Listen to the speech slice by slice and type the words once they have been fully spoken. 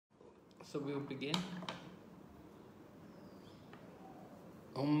So we'll begin.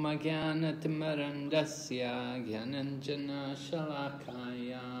 Om Jnanatimarandasya Jnananjana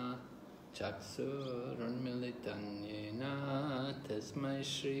Shalakaya Chaksurunmilitanyena Tasmai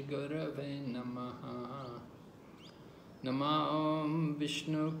Shri Gurave Namaha. Nama Om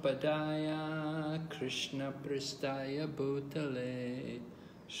Vishnu Padaya Krishna Pristaya Bhutale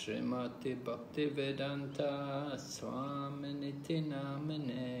Srimati Bhakti Vedanta Swami Niti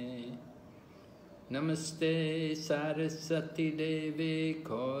Namane. Namaste Saraswati Devi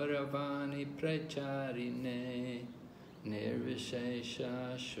Kauravani Pracharine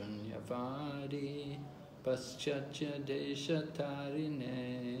Nirvishesha Shunyavadi Paschatya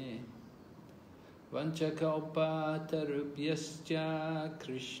Deshatarine Vanchakalpatarubhyascha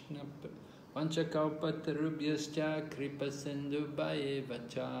Krishna Vanchakalpatarubhyascha Kripa Sindhu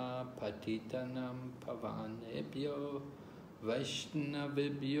Bhayevacha Patitanam Pavanebhyo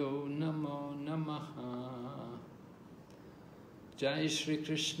Vaishnavibhyo Namo Namaha. Jai Shri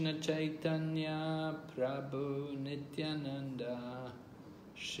Krishna Chaitanya Prabhu Nityananda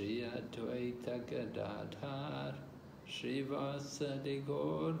Shri Advaita Gadadhar Shri Vasadi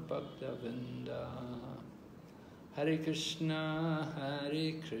Gaur Bhaktavinda. Hare Krishna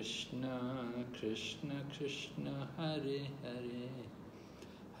Krishna Krishna Hare Hare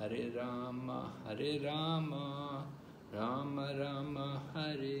Hare Rama Rama Rama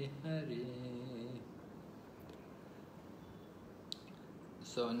Hare Hare.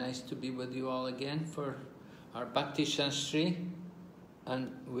 So nice to be with you all again for our Bhakti Sastri,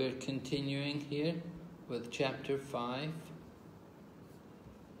 and we're continuing here with chapter 5.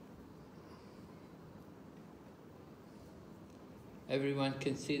 Everyone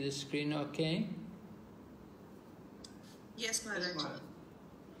can see the screen okay? Yes, Maharaj.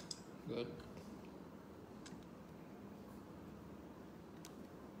 Good.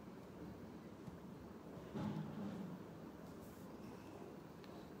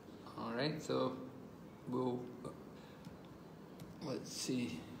 All right, so let's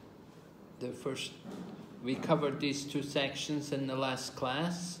see. We covered these two sections in the last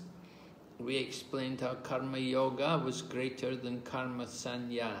class. We explained how karma yoga was greater than karma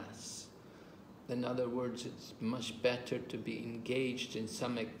sannyas. In other words, it's much better to be engaged in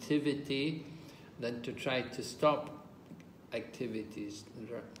some activity than to try to stop activities,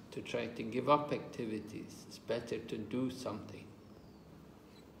 to try to give up activities. It's better to do something.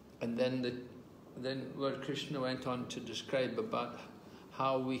 And then Lord Krishna went on to describe about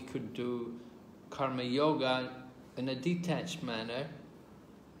how we could do karma yoga in a detached manner,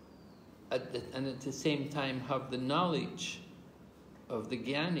 and at the same time have the knowledge of the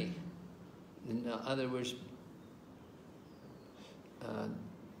jnani. In other words,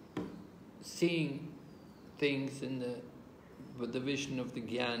 seeing things with the vision of the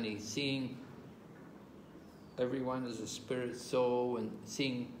jnani, seeing everyone as a spirit soul, and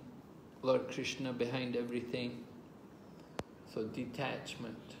seeing Lord Krishna behind everything. So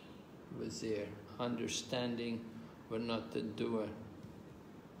detachment was there, understanding we're not the doer.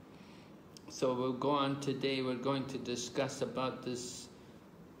 So we'll go on today, we're going to discuss about this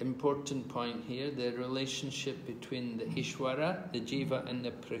important point here, the relationship between the Ishvara, the Jiva, and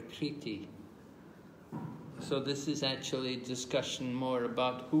the Prakriti. So this is actually a discussion more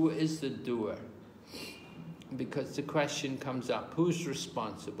about who is the doer, because the question comes up, who's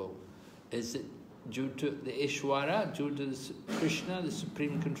responsible? Is it due to the Ishvara, due to Krishna, the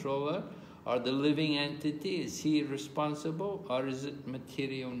Supreme Controller, or the living entity? Is he responsible, or is it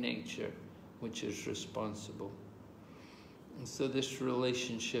material nature which is responsible? And so this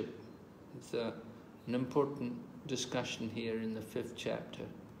relationship is an important discussion here in the 5th chapter.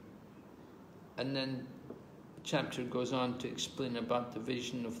 And then the chapter goes on to explain about the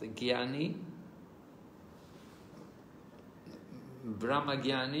vision of the Jnani,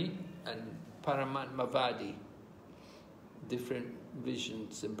 Brahma-Jnani, and Paramatmavadi. Different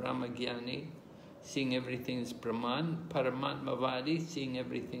visions. The Brahma-Jnani, seeing everything as Brahman; Paramatmavadi, seeing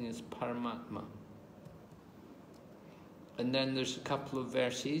everything as Paramatma. And then there's a couple of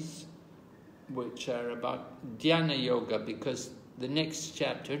verses which are about Dhyana Yoga, because the next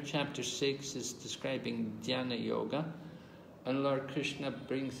chapter, chapter 6, is describing Dhyana Yoga, and Lord Krishna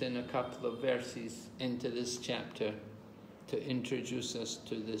brings in a couple of verses into this chapter to introduce us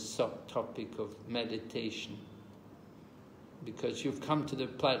to this subtopic of meditation. Because you've come to the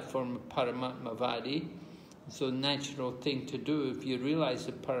platform of Paramatmavadi, so the natural thing to do, if you realize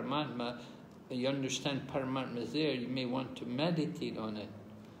that Paramatma, you understand Paramatma is there, you may want to meditate on it.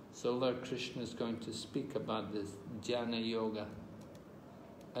 So Lord Krishna is going to speak about this Jnana Yoga.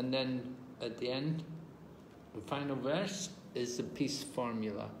 And then at the end, the final verse is the peace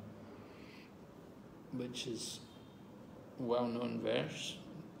formula. which is a well-known verse,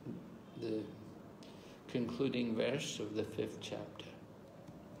 the concluding verse of the 5th chapter.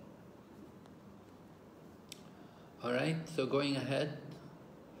 All right, so going ahead,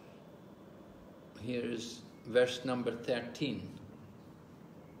 here is verse number 13.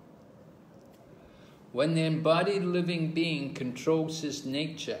 When the embodied living being controls his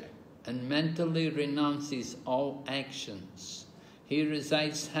nature and mentally renounces all actions, he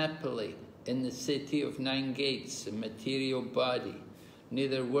resides happily in the city of 9 gates, a material body,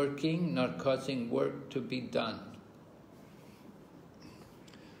 neither working nor causing work to be done.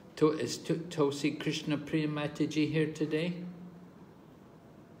 Is Tulsi Krishna Priya Mataji here today?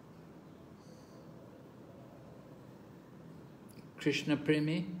 Krishna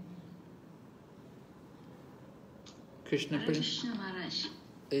Premi? Krishna Priya? Krishna Maharaj.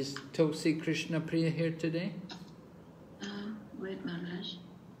 Is Tulsi Krishna Priya here today? Wait, Maharaj.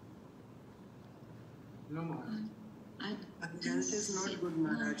 No, Maharaj. Health is not good,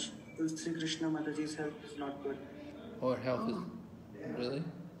 Maharaj. Tulsi Krishna Mataji's health is not good. Or health is... Really?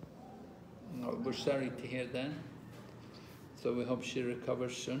 No, we're sorry to hear that. So we hope she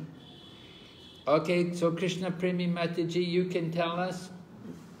recovers soon. Okay, so Krishna Premi Mataji, you can tell us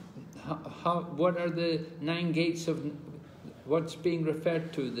what are the 9 gates of... What's being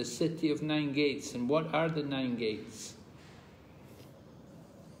referred to, the city of 9 gates, and what are the 9 gates?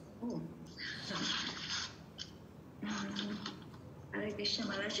 Oh. Hare Krishna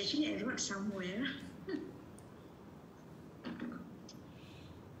Maharaj, actually I wrote somewhere.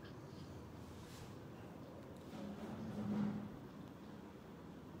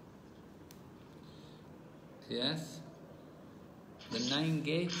 Yes? The 9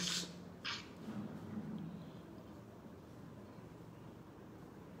 gates?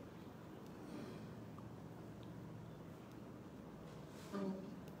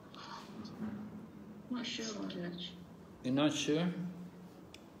 Not sure, Maharaj. You're not sure?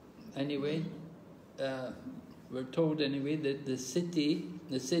 Anyway, we're told anyway that the city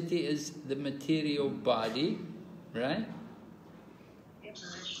is the material body, right? Yes,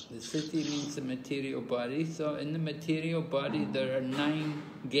 Maharaj. The city means the material body. So in the material body there are 9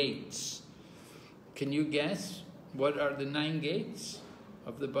 gates. Can you guess what are the 9 gates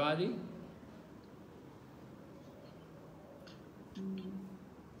of the body?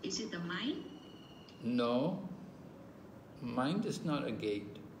 Is it the mind? No. Mind is not a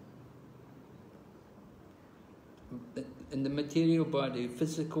gate. In the material body,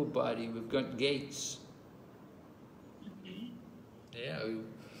 physical body, we've got gates. Okay. Yeah,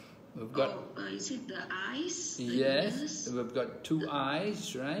 we've got... is it the eyes? Yes, ears? we've got 2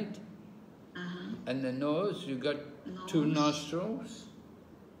 eyes, right? Uh-huh. And the nose, you've got 2 nostrils.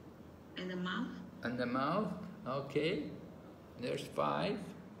 And the mouth? And the mouth, okay. There's 5.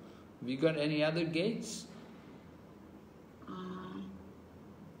 Have you got any other gates?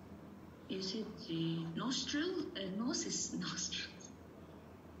 Is it the nostril? Nose is nostrils.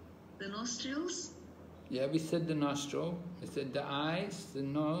 The nostrils? Yeah, we said the nostril. We said the eyes, the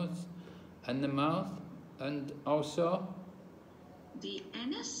nose, and the mouth, and also... The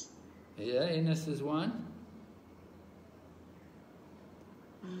anus? Yeah, anus is 1.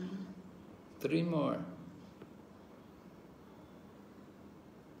 3 more.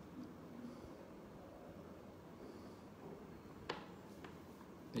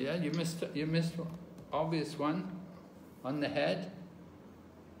 Yeah, you missed obvious one on the head.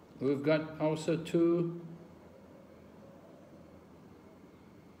 We've got also 2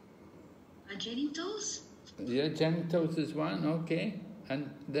 genitals? Yeah, genitals is 1, okay.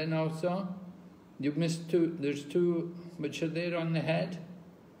 And then also you missed 2. There's 2 which are there on the head.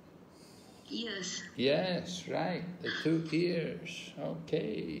 Ears. Yes, right. The 2 ears.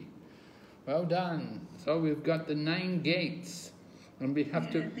 Okay. Well done. So we've got the 9 gates. And we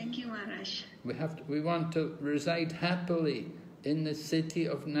have to... Thank you, Maharaj. We want to reside happily in the city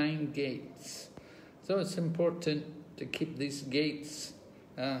of 9 gates. So it's important to keep these gates.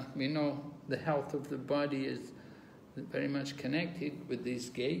 We know the health of the body is very much connected with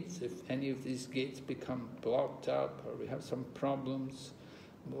these gates. If any of these gates become blocked up or we have some problems,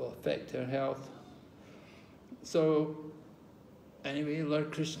 it will affect our health. So anyway,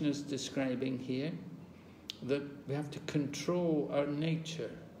 Lord Krishna is describing here that we have to control our nature,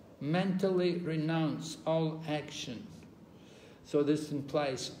 mentally renounce all action. So this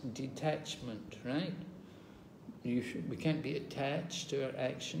implies detachment, right? We can't be attached to our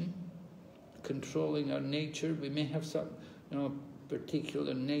action. Controlling our nature, we may have some,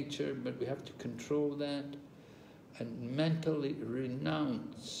 particular nature, but we have to control that and mentally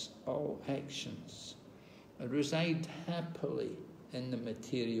renounce all actions. And reside happily in the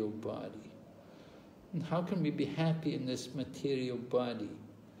material body. And how can we be happy in this material body?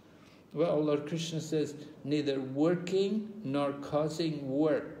 Well, Lord Krishna says, neither working nor causing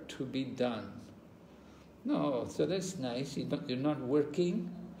work to be done. No, so that's nice. You're not working.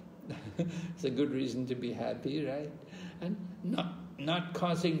 It's a good reason to be happy, right? And not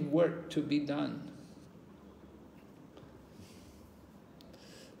causing work to be done.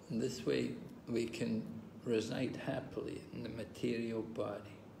 In this way, we can reside happily in the material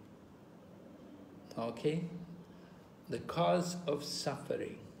body. Okay? The cause of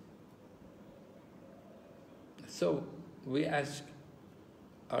suffering. So, we ask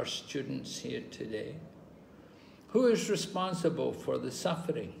our students here today, who is responsible for the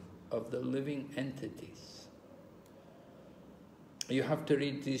suffering of the living entities? You have to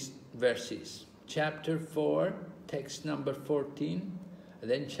read these verses. Chapter 4, text number 14,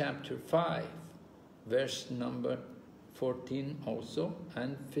 and then chapter 5, verse number 14 also,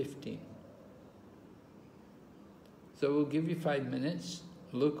 and 15. So we'll give you 5 minutes,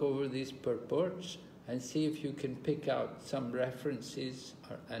 look over these purports, and see if you can pick out some references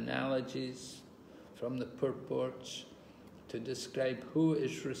or analogies from the purports to describe who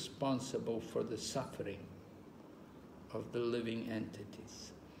is responsible for the suffering of the living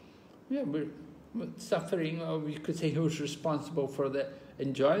entities. Yeah, we're suffering, or we could say who's responsible for the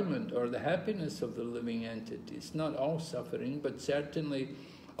enjoyment or the happiness of the living entities. Not all suffering, but certainly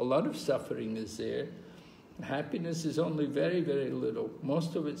a lot of suffering is there. Happiness is only very, very little.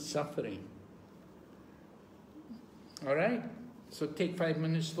 Most of it's suffering. All right? So take 5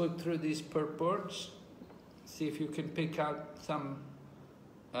 minutes, look through these purports, see if you can pick out some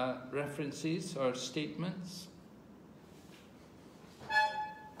references or statements.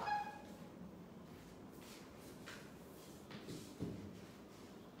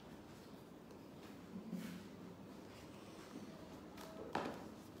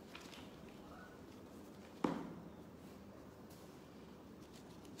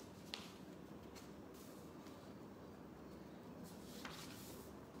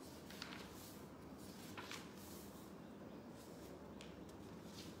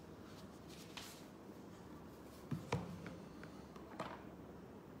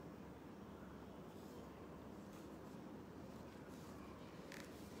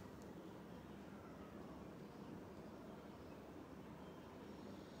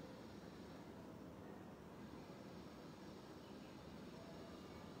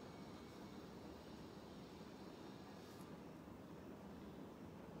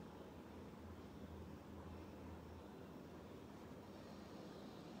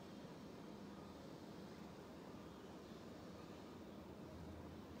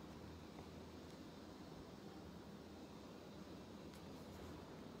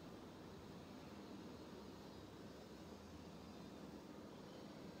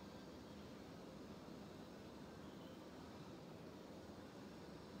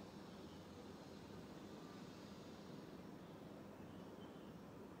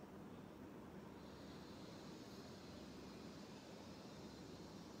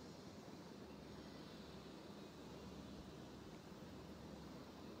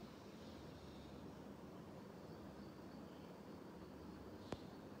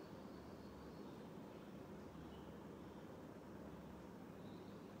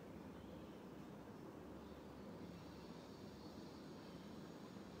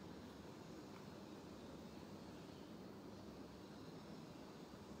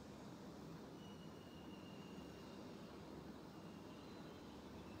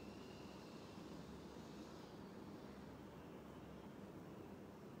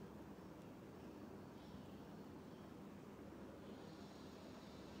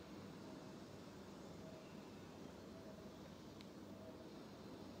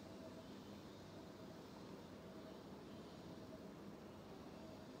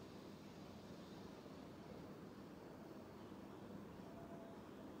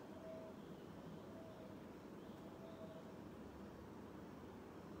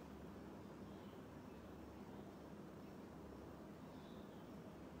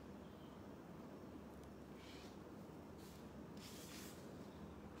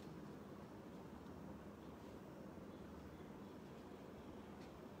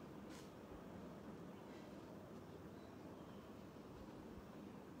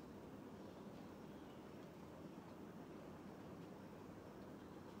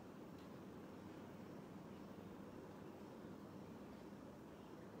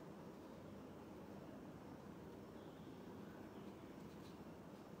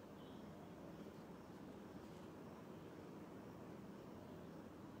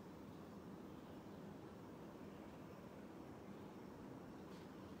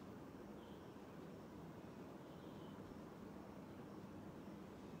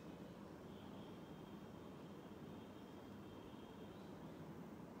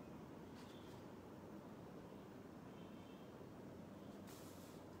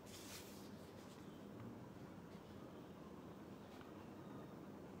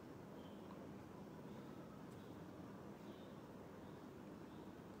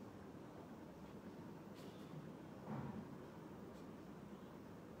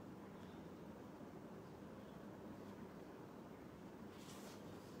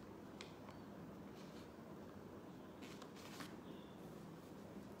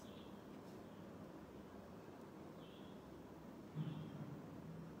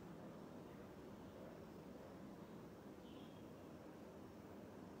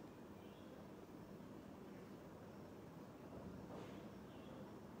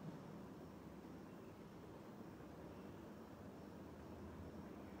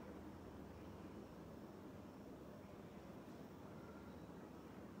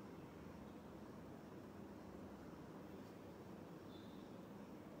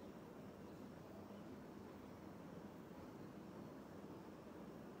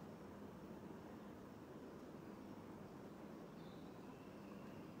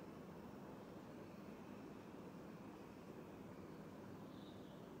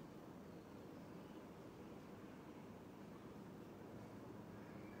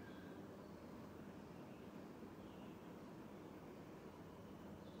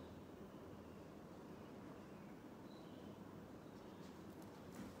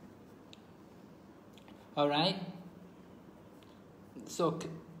 All right. So,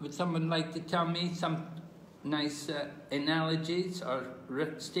 would someone like to tell me some nice analogies or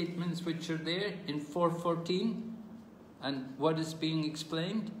statements which are there in 4:14, and what is being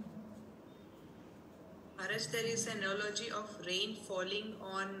explained? Maharaj, there is an analogy of rain falling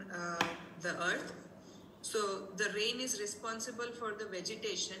on the earth. So the rain is responsible for the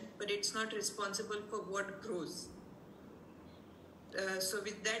vegetation, but it's not responsible for what grows. So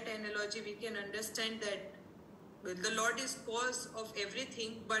with that analogy, we can understand that the Lord is cause of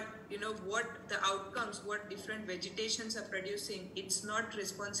everything, but what the outcomes, what different vegetations are producing, it's not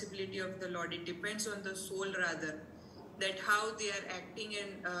responsibility of the Lord. It depends on the soul rather, that how they are acting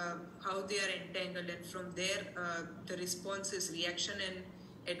and how they are entangled, and from there the response is reaction and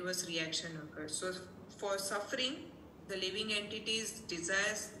adverse reaction occurs. So for suffering, the living entity's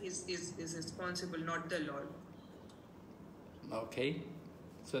desires is responsible, not the Lord. Okay,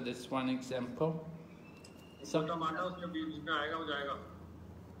 so that's one example. So,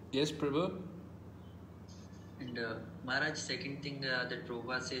 yes, Prabhu. And Maharaj, second thing that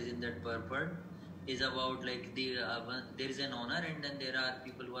Prabhupada says in that purport is about like there is an owner and then there are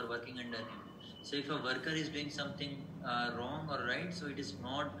people who are working under him. So if a worker is doing something wrong or right, so it is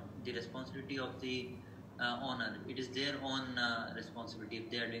not the responsibility of the owner. It is their own responsibility if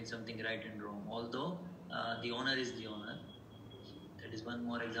they are doing something right and wrong. Although the owner is the owner. That is one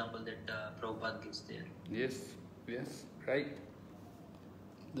more example that Prabhupada gives there. Yes, yes, right.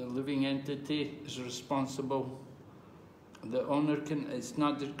 The living entity is responsible. The owner it's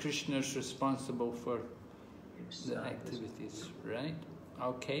not that Krishna is responsible for the activities, right?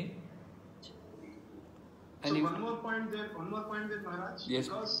 Okay. So one more point there, Maharaj. Yes.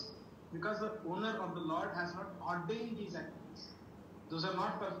 Because the owner of the Lord has not ordained these activities. Those are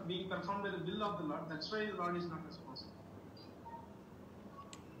not being performed by the will of the Lord. That's why the Lord is not responsible.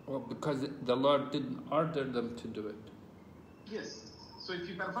 Well, because the Lord didn't order them to do it. Yes. So if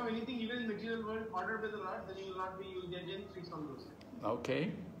you perform anything, even in the material world, ordered by the Lord, then you will get again free from those things.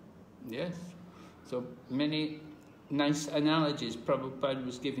 Okay. Yes. So many nice analogies. Prabhupada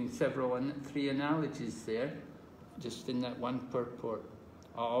was giving three analogies there, just in that one purport,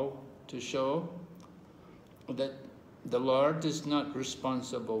 all to show that the Lord is not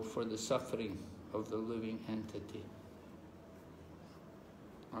responsible for the suffering of the living entity.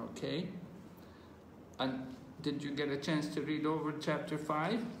 Okay. And did you get a chance to read over chapter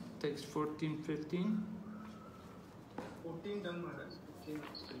 5, text 14, 15? 14 done, Maharaj. 15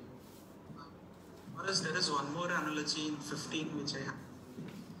 still. Maharaj, there is one more analogy in 15 which I have.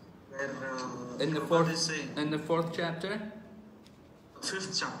 Where In the fourth chapter?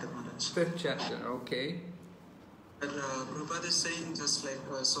 5th chapter, Maharaj. 5th chapter, okay. Where Prabhupada is saying just like,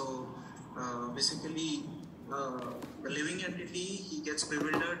 basically, the living entity, he gets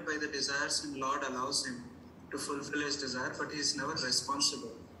bewildered by the desires and Lord allows him to fulfill his desire, but he is never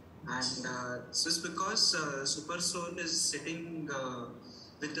responsible. And this is because Super Soul is sitting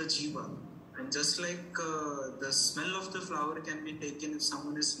with the Jiva. And just like the smell of the flower can be taken if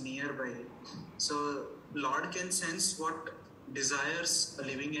someone is nearby, so Lord can sense what desires a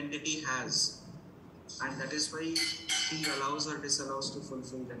living entity has. And that is why he allows or disallows to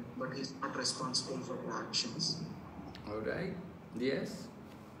fulfill them, but he is not responsible for the actions. All right. Yes.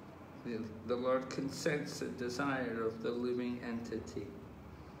 The Lord can sense the desire of the living entity,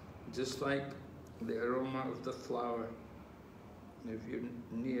 just like the aroma of the flower. If you're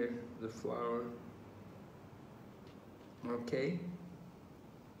near the flower, okay?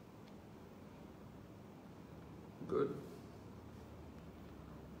 Good.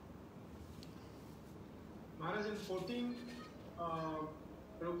 Maharaj, in 14,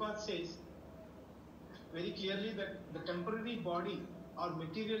 Prabhupada says very clearly that the temporary body or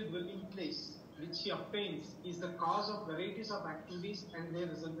material dwelling place which he obtains is the cause of varieties of activities and their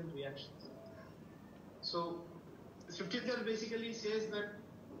resultant reactions. So, the 15th verse basically says that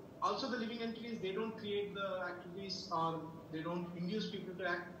also the living entities, they don't create the activities or they don't induce people to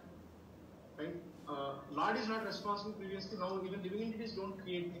act. Right? Lord is not responsible previously, now even living entities don't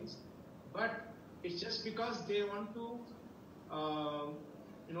create things. But it's just because they want to,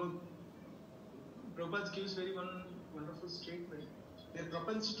 Prabhupada gives very one wonderful statement. Their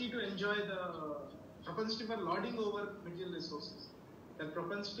propensity to enjoy propensity for lording over material resources. Their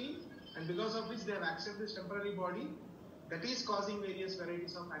propensity, and because of which they have accepted this temporary body, that is causing various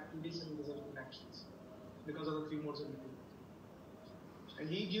varieties of activities and resultant actions because of the three modes of material. And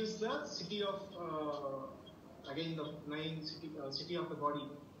he gives the city of, again the 9 city of the body.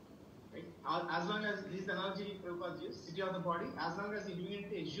 Right? As long as, this is the analogy Prabhupada gives, city of the body, as long as the living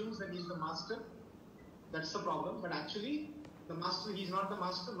entity assumes that he is the master, that's the problem. But actually, the master, he is not the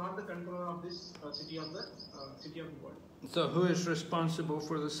master, not the controller of this city of the world. So who is responsible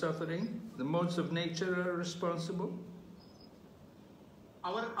for the suffering? The modes of nature are responsible?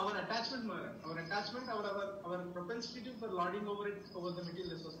 Our attachment, Maharaj, our propensity for lording over the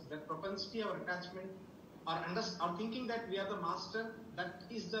material resources, that propensity, our attachment, our thinking that we are the master, that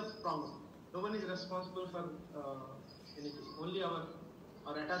is the problem. No one is responsible for anything. Only our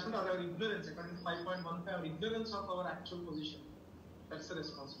attachment or our ignorance, according to 5.15, our ignorance of our actual position. That's the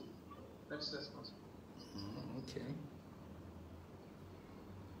responsibility. That's the responsibility. Okay.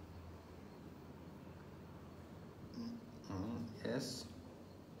 Yes.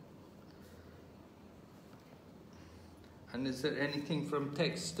 And is there anything from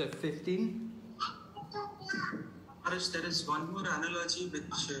text 15? Maharaj, there is one more analogy which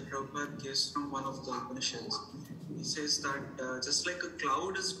Prabhupada gives from one of the Upanishads. He says that just like a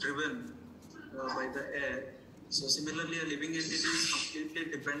cloud is driven by the air, so similarly a living entity is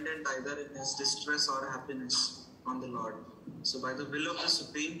completely dependent either in his distress or happiness on the Lord. So by the will of the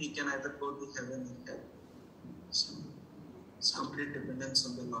Supreme, he can either go to heaven or hell. So it's complete dependence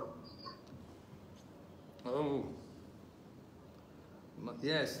on the Lord. Oh.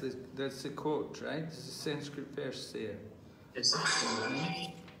 Yes, that's the quote, right? There's a Sanskrit verse there. Yes.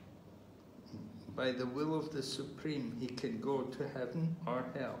 By the will of the Supreme, he can go to heaven or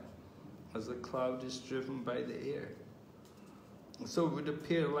hell, as the cloud is driven by the air. So it would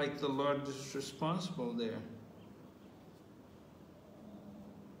appear like the Lord is responsible there.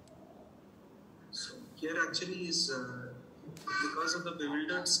 So here actually is, because of the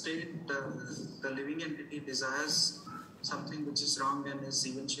bewildered state, the living entity desires something which is wrong and is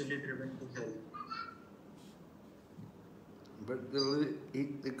eventually driven to hell. But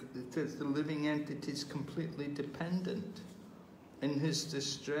it says the living entity is completely dependent in his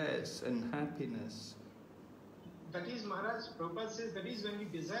distress and happiness. That is, Maharaj, Prabhupada says, that is when he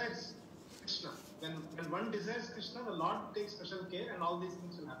desires Krishna. When one desires Krishna, the Lord takes special care and all these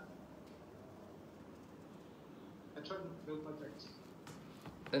things will happen. That's what Prabhupada writes.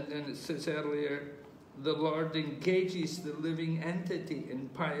 And then it says earlier, the Lord engages the living entity in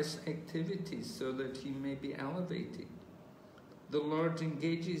pious activities so that he may be elevated. The Lord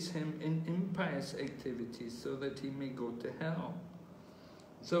engages him in impious activities so that he may go to hell.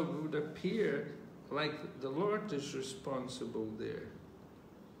 So it would appear like the Lord is responsible there.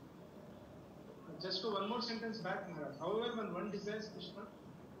 Just to one more sentence back, Maharaj. However, when one desires Krishna,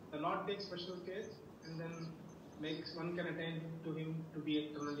 the Lord takes special care and then makes one can attain to him to be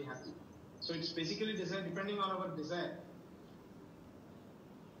eternally happy. So it's basically desire depending on our desire.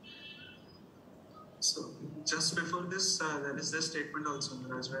 So just before this, there is this statement also,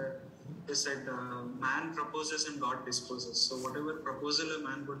 Maharaj, where they said man proposes and God disposes. So whatever proposal a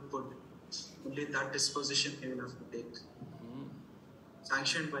man would put, only that disposition he will have to take.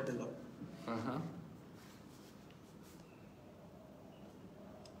 Sanctioned by the Lord.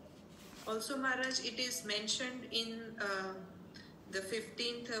 Also, Maharaj, it is mentioned in the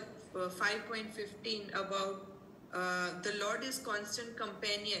 15th of 5.15 about the Lord is constant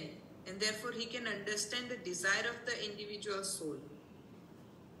companion and therefore he can understand the desire of the individual soul.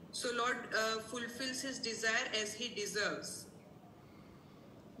 So Lord fulfills his desire as he deserves.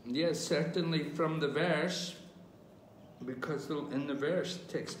 Yes, certainly from the verse, because in the verse,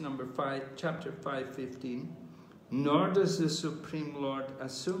 text number 5, chapter 5:15, nor does the Supreme Lord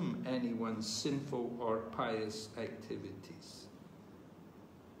assume anyone's sinful or pious activities.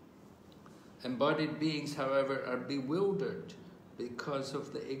 Embodied beings, however, are bewildered because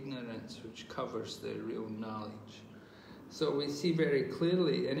of the ignorance which covers their real knowledge. So we see very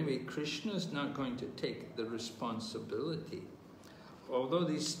clearly, anyway, Krishna is not going to take the responsibility. Although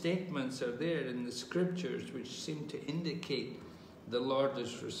these statements are there in the scriptures which seem to indicate the Lord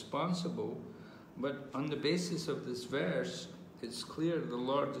is responsible, but on the basis of this verse, it's clear the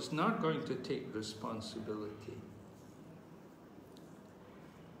Lord is not going to take responsibility.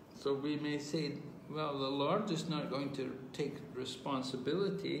 So we may say, well, the Lord is not going to take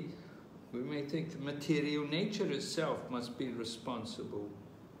responsibility. We may think the material nature itself must be responsible.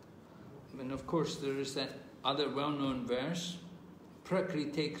 And of course there is that other well-known verse,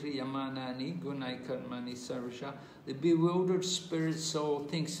 Prakrite kriyamanani gunai karmani sarvasha. The bewildered spirit soul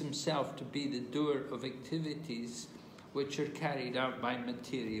thinks himself to be the doer of activities which are carried out by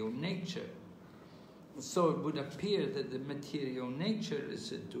material nature. So it would appear that the material nature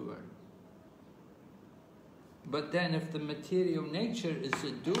is a doer. But then if the material nature is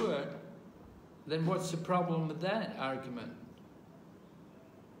a doer, then what's the problem with that argument?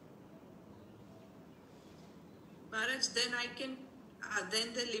 Maharaj, then I can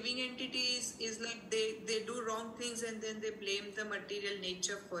then the living entity is like they do wrong things and then they blame the material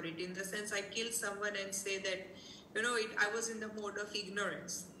nature for it. In the sense, I kill someone and say that, I was in the mode of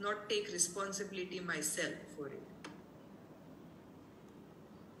ignorance, not take responsibility myself for it.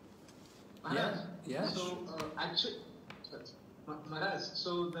 Maharaj, Yes. So actually, Maharaj,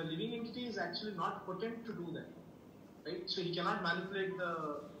 so the living entity is actually not potent to do that, right? So he cannot manipulate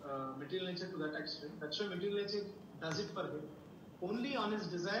the material nature to that extent. That's why material nature does it for him. Only on his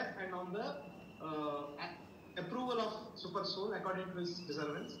desire and on the approval of super soul according to his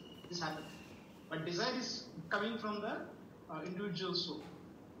deservance, this happens. But desire is coming from the individual soul.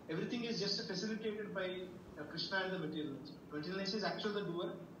 Everything is just facilitated by Krishna and the material nature. Material nature is actually the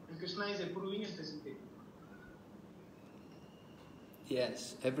doer, and Krishna is approving and facilitating.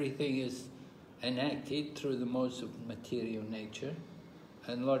 Yes, everything is enacted through the modes of material nature,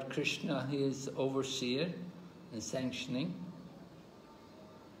 and Lord Krishna, he is overseer and sanctioning.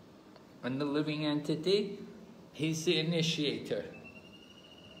 And the living entity, he's the initiator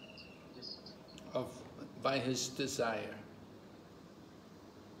by his desire,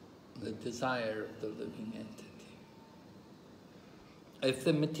 the desire of the living entity. If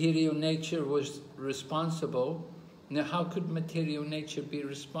the material nature was responsible, now how could material nature be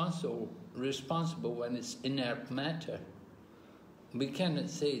responsible when it's inert matter? We cannot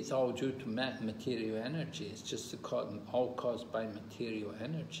say it's all due to material energy. It's just all caused by material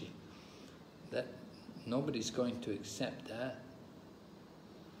energy. That nobody's going to accept that.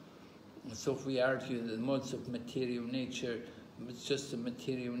 And so if we argue the modes of material nature, it's just the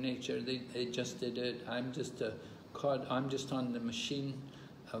material nature, they just did it. I'm just on the machine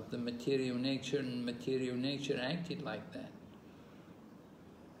of the material nature, and material nature acted like that.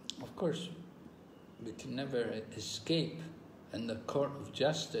 Of course, we can never escape in the court of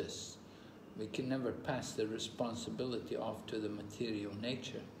justice. We can never pass the responsibility off to the material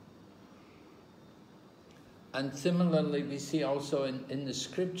nature. And similarly, we see also in the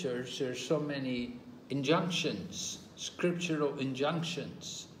scriptures, there are so many injunctions, scriptural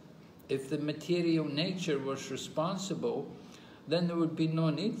injunctions. If the material nature was responsible, then there would be no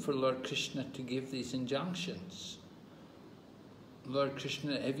need for Lord Krishna to give these injunctions. Lord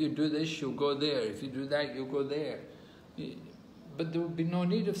Krishna, if you do this, you'll go there. If you do that, you'll go there. But there would be no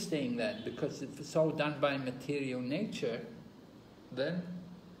need of saying that, because if it's all done by material nature, then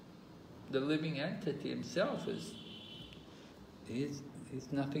the living entity himself he's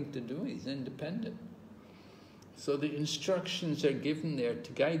nothing to do, he's independent. So the instructions are given there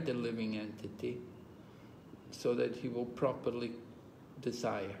to guide the living entity so that he will properly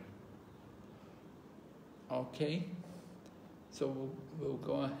desire. Okay? So we'll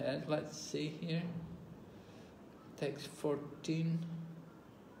go ahead, let's see here. Text 14.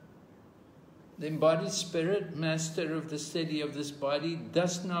 The embodied spirit, master of the city of this body,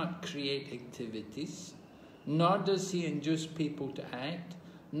 does not create activities, nor does he induce people to act,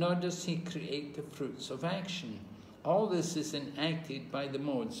 nor does he create the fruits of action. All this is enacted by the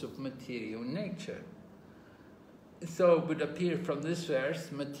modes of material nature. So it would appear from this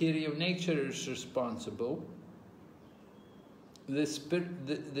verse, material nature is responsible.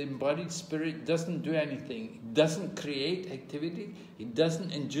 The embodied spirit doesn't do anything. He doesn't create activity, he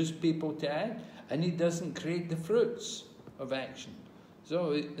doesn't induce people to act, and he doesn't create the fruits of action.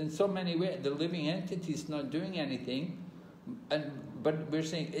 So in so many ways, the living entity is not doing anything, but we're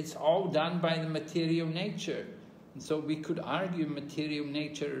saying it's all done by the material nature. And so we could argue material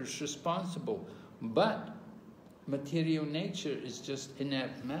nature is responsible, but material nature is just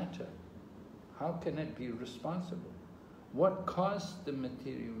inert matter. How can it be responsible? What caused the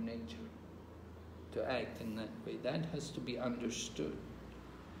material nature to act in that way? That has to be understood.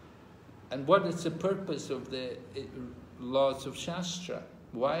 And what is the purpose of the laws of Shastra?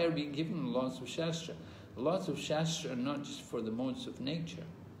 Why are we given the laws of Shastra? The laws of Shastra are not just for the modes of nature.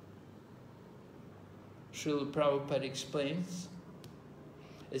 Srila Prabhupada explains,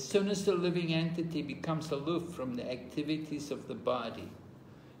 as soon as the living entity becomes aloof from the activities of the body,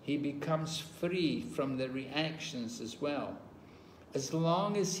 he becomes free from the reactions as well. As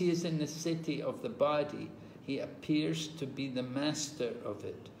long as he is in the city of the body, he appears to be the master of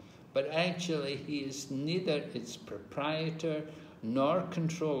it. But actually, he is neither its proprietor nor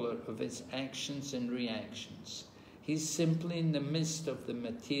controller of its actions and reactions. He's simply in the midst of the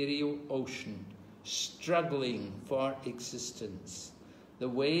material ocean, struggling for existence. The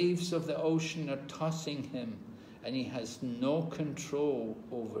waves of the ocean are tossing him, and he has no control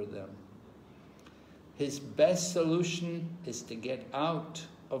over them. His best solution is to get out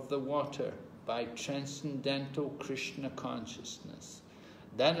of the water by transcendental Krishna consciousness.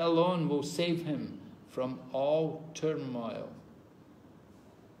 That alone will save him from all turmoil.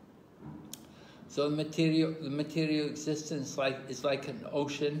 So the material existence is like an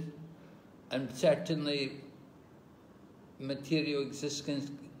ocean, and certainly material existence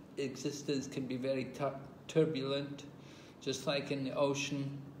can be very turbulent, just like in the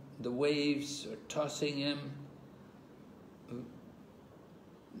ocean, the waves are tossing him.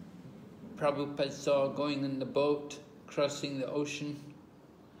 Prabhupada saw going in the boat, crossing the ocean.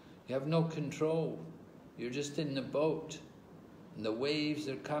 You have no control. You're just in the boat. And the waves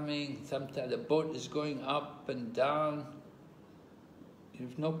are coming. Sometimes the boat is going up and down. You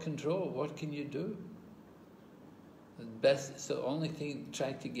have no control. What can you do? The best, it's the only thing,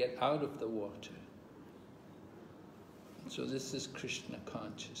 try to get out of the water. So this is Krishna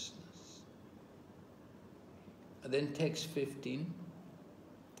consciousness. And then text 15.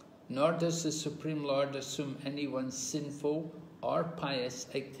 Nor does the Supreme Lord assume anyone's sinful or pious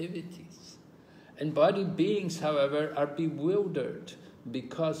activities. Embodied beings, however, are bewildered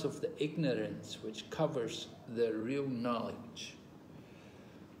because of the ignorance which covers their real knowledge.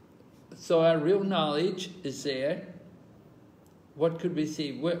 So our real knowledge is there. What could we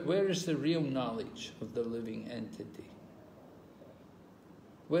say? Where is the real knowledge of the living entity?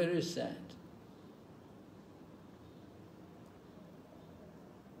 Where is that?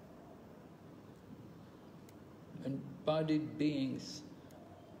 Embodied beings.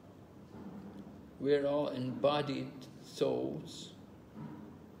 We're all embodied souls.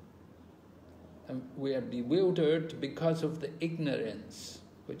 And we are bewildered because of the ignorance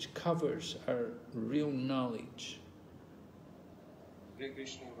which covers our real knowledge. Hare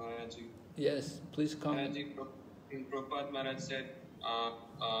Krishna Maharaji. Yes, please comment. In Prabhupada Maharaj said,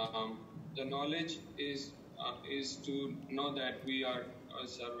 the knowledge is to know that we are a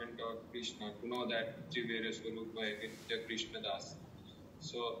servant of Krishna, to know that Jivera Swarupa Nitya Krishna Das.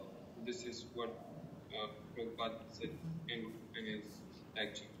 So this is what Prabhupada said in his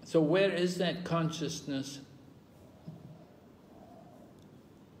lecture. So where is that consciousness?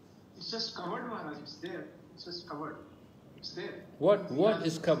 It's just covered, Maharaj. It's there. It's just covered. It's there. What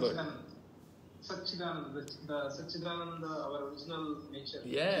is covered? Satchidananda, the Satchidananda, our original nature.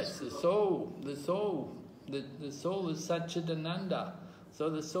 Yes, the soul. The soul is Satchidananda. So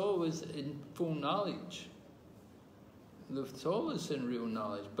the soul is in full knowledge. The soul is in real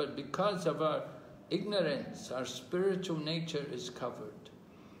knowledge. But because of our ignorance, our spiritual nature is covered.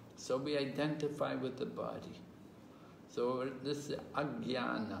 So we identify with the body. So this is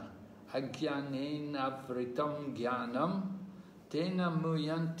ajnana. Ajnanena vritam jnanam tena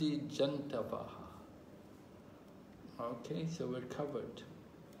muyanti jantavaha. Okay, so we're covered.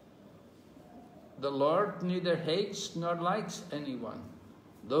 The Lord neither hates nor likes anyone,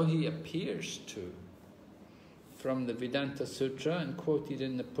 though he appears to. From the Vedanta Sutra and quoted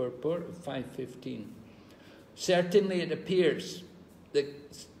in the purport of 5.15. Certainly it appears that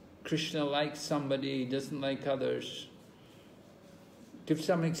Krishna likes somebody, he doesn't like others. Give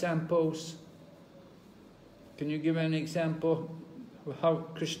some examples. Can you give an example of how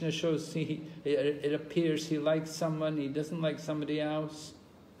Krishna shows it appears he likes someone, he doesn't like somebody else?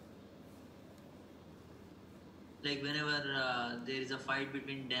 Like whenever there is a fight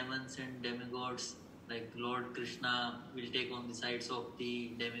between demons and demigods, like Lord Krishna will take on the sides of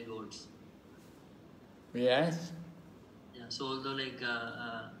the demigods. Yes. Yeah. So although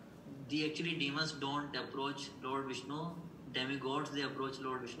the actually demons don't approach Lord Vishnu, demigods they approach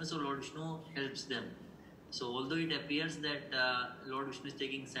Lord Vishnu. So Lord Vishnu helps them. So although it appears that Lord Vishnu is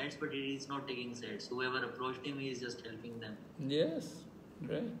taking sides, but he is not taking sides. Whoever approached him, he is just helping them. Yes.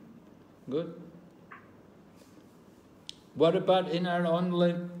 Right. Good. What about in our own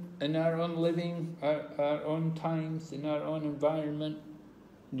living, our own times, in our own environment?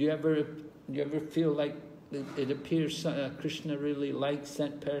 Do you ever feel like it appears Krishna really likes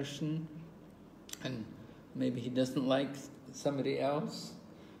that person, and maybe he doesn't like somebody else?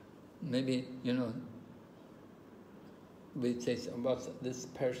 Maybe we say about this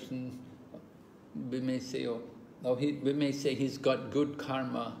person. We may say, we may say he's got good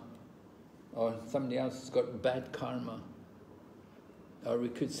karma, or somebody else has got bad karma. Or we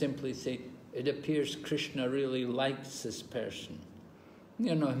could simply say, it appears Krishna really likes this person.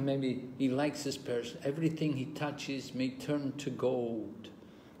 Maybe he likes this person. Everything he touches may turn to gold.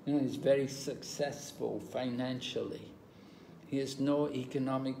 He's very successful financially. He has no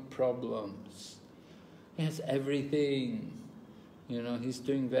economic problems. He has everything. He's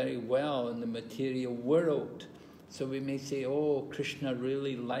doing very well in the material world. So we may say, oh, Krishna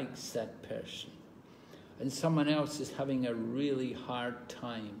really likes that person. And someone else is having a really hard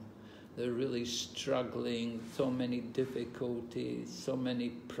time. They're really struggling, so many difficulties, so many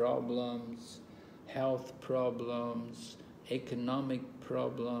problems, health problems, economic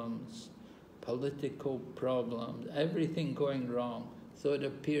problems, political problems, everything going wrong. So it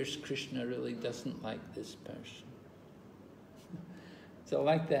appears Krishna really doesn't like this person. So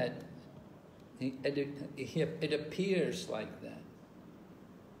like that, it appears like that.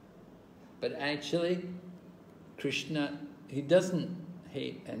 But actually, Krishna, he doesn't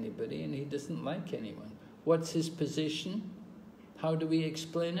hate anybody and he doesn't like anyone. What's his position? How do we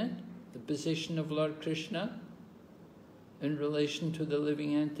explain it? The position of Lord Krishna in relation to the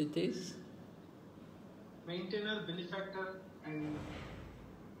living entities? Maintainer, benefactor, and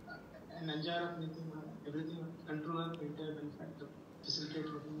enjoyer of anything, everything, controller, maintainer, benefactor,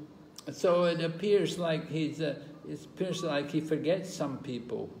 facilitator. So it appears like it appears like he forgets some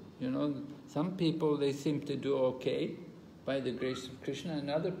people. You know, some people they seem to do okay by the grace of Krishna, and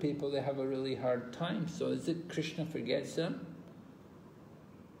other people they have a really hard time. So is it Krishna forgets them?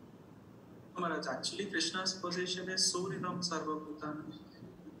 Maharaj, actually Krishna's position is Suridam Sarvabhutana.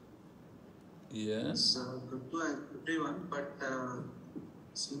 Yes. It's good to everyone, but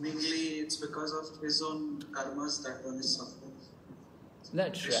seemingly it's because of his own karmas that one is suffering.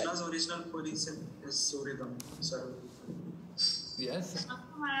 That's right. Krishna's original position is Suridam Sarvabhutana. Yes.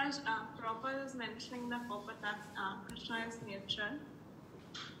 Maharaj, Prabhupada is mentioning the purport that Krishna is neutral.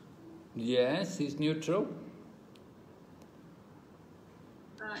 Yes, he's neutral.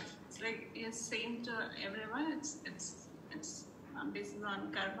 It's like he's same to everyone. It's based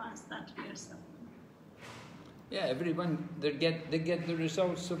on karmas that we are suffering. Yeah, everyone they get the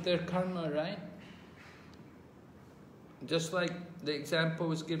results of their karma, right? Just like the example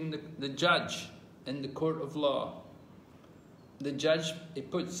was given, the judge in the court of law. The judge, he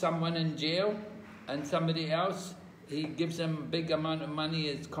puts someone in jail, and somebody else, he gives them a big amount of money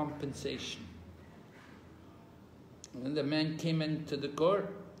as compensation. And the man came into the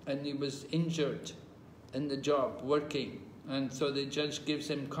court, and he was injured in the job, working. And so the judge gives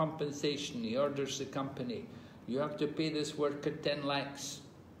him compensation. He orders the company, you have to pay this worker 10 lakhs.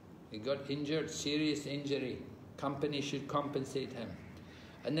 He got injured, serious injury. Company should compensate him.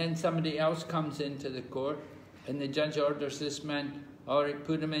 And then somebody else comes into the court, and the judge orders this man, all right,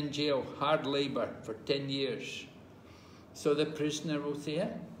 put him in jail, hard labor for 10 years. So the prisoner will say, yeah,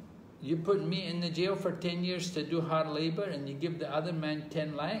 you put me in the jail for 10 years to do hard labor and you give the other man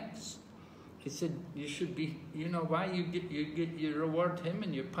 10 lakhs? He said, you should be, you know why you reward him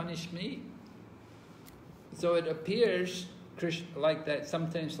and you punish me? So it appears, like that,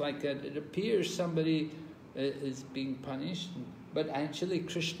 sometimes like that, it appears somebody is being punished, but actually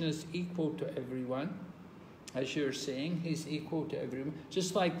Krishna is equal to everyone. As you're saying, he's equal to everyone.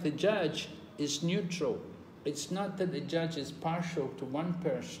 Just like the judge is neutral. It's not that the judge is partial to one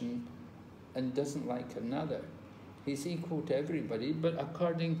person and doesn't like another. He's equal to everybody, but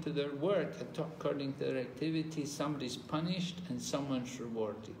according to their work, according to their activity, somebody's punished and someone's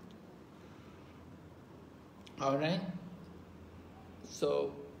rewarded. All right?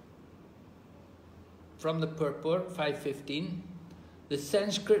 So, from the purport, 515, the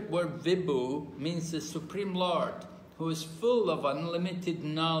Sanskrit word Vibhu means the Supreme Lord, who is full of unlimited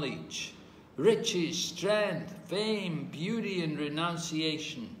knowledge, riches, strength, fame, beauty, and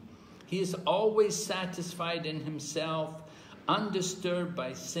renunciation. He is always satisfied in himself, undisturbed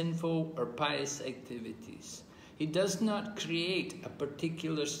by sinful or pious activities. He does not create a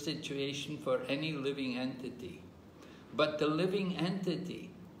particular situation for any living entity, but the living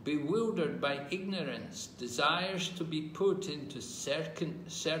entity, bewildered by ignorance, desires to be put into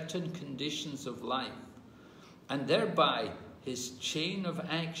certain conditions of life, and thereby his chain of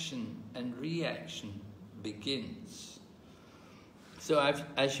action and reaction begins. So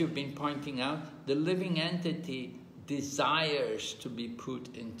as you've been pointing out, the living entity desires to be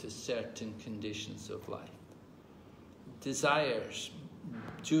put into certain conditions of life. Desires,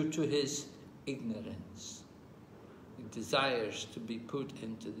 due to his ignorance. Desires to be put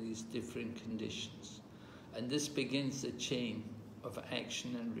into these different conditions. And this begins the chain of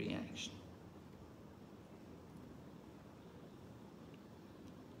action and reaction.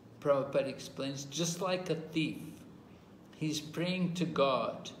 Prabhupada explains, just like a thief, he's praying to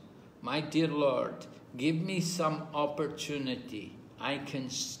God, my dear Lord, give me some opportunity. I can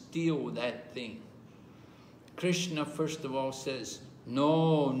steal that thing. Krishna first of all says,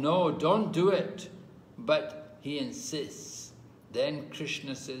 no, don't do it. But he insists. Then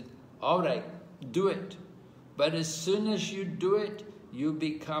Krishna said, all right, do it. But as soon as you do it, you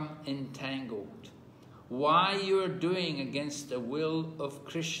become entangled. Why you are doing against the will of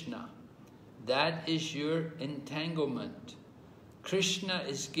Krishna, that is your entanglement. Krishna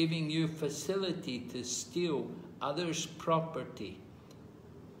is giving you facility to steal others' property,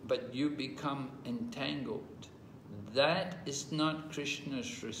 but you become entangled. that is not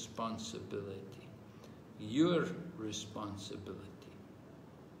Krishna's responsibility, your responsibility.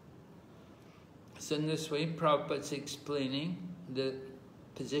 So in this way, Prabhupada's explaining the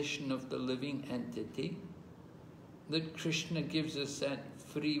position of the living entity, that Krishna gives us that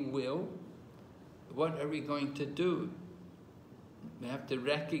free will. What are we going to do? We have to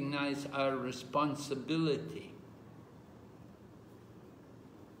recognize our responsibility.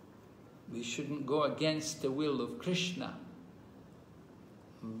 We shouldn't go against the will of Krishna.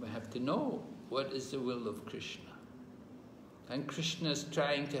 We have to know what is the will of Krishna. And Krishna is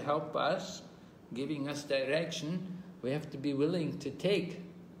trying to help us, giving us direction. We have to be willing to take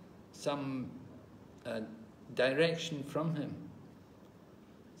some direction from him.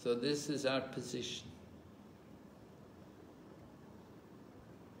 So this is our position.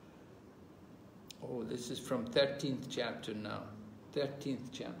 Oh, this is from 13th chapter now.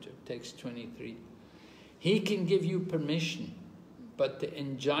 13th chapter, text 23. He can give you permission, but the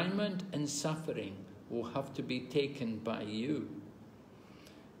enjoyment and suffering will have to be taken by you.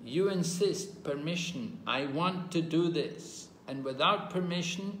 You insist, permission, I want to do this, and without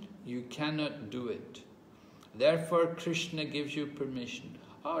permission, you cannot do it. Therefore, Krishna gives you permission.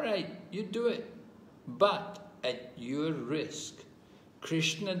 All right, you do it, but at your risk.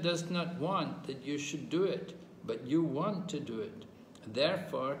 Krishna does not want that you should do it, but you want to do it.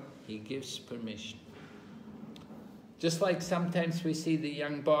 Therefore, he gives permission. Just like sometimes we see the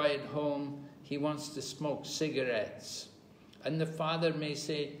young boy at home, he wants to smoke cigarettes. And the father may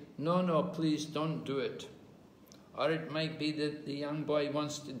say, no, no, please don't do it. Or it might be that the young boy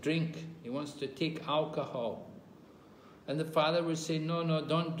wants to drink, he wants to take alcohol. And the father would say, no, no,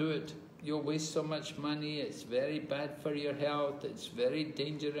 don't do it. You'll waste so much money, it's very bad for your health, it's very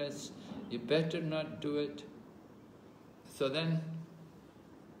dangerous, you better not do it. So then,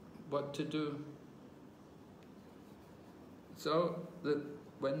 what to do? So,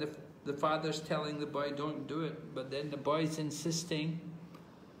 when the father's telling the boy, don't do it, but then the boy's insisting,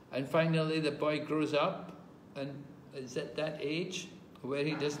 and finally the boy grows up and is at that age where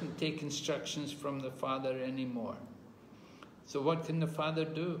he doesn't take instructions from the father anymore. So what can the father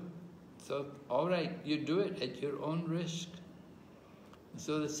do? So, all right, you do it at your own risk.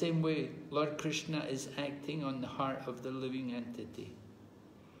 So the same way, Lord Krishna is acting on the heart of the living entity.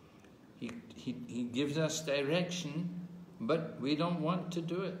 He gives us direction, but we don't want to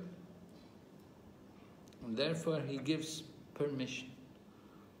do it. And therefore, he gives permission.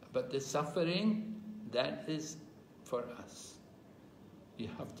 But the suffering, that is for us. We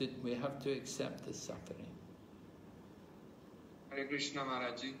have to accept the suffering. Hare Krishna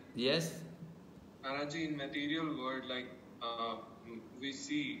Maharaji. Yes? Maharaji, in material world, like we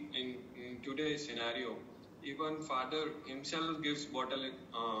see in today's scenario, even father himself gives bottle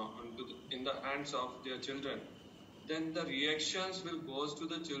in the hands of their children. Then the reactions will goes to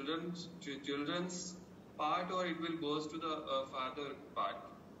the children's part, or it will goes to the father part.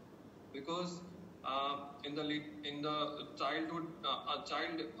 Because in the childhood, a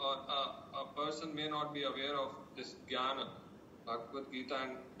child or a person may not be aware of this jnana, Bhagavad-Gita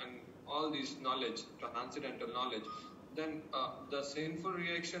and all this knowledge, transcendental knowledge. Then the sinful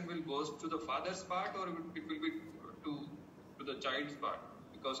reaction will goes to the father's part, or it will be to the child's part.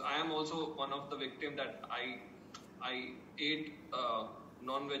 Because I am also one of the victim that I ate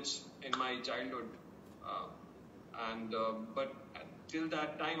non-veg in my childhood, but till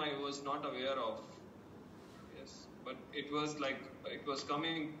that time I was not aware of. Yes, but it was like it was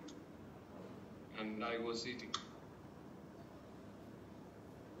coming, and I was eating.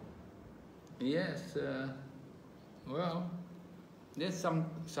 Yes, well, there's some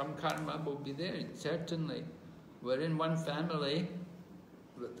karma will be there, certainly. We're in one family,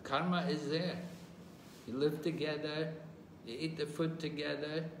 but karma is there. You live together, you eat the food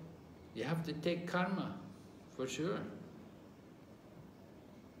together, you have to take karma, for sure.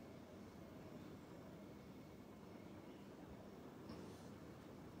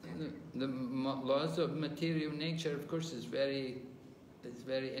 The laws of material nature, of course, is very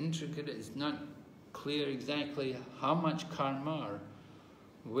intricate. It's not clear exactly how much karma or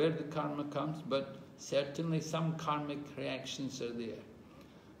where the karma comes, but certainly some karmic reactions are there.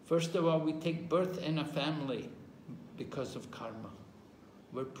 First of all, we take birth in a family because of karma.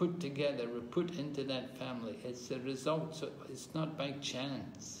 We're put together, we're put into that family. It's a result, so it's not by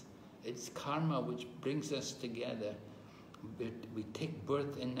chance. It's karma which brings us together. We take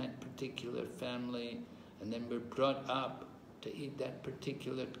birth in that particular family, and then we're brought up to eat that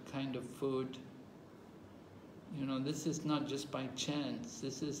particular kind of food. You know, this is not just by chance.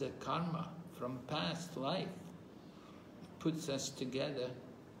 This is a karma from past life. It puts us together.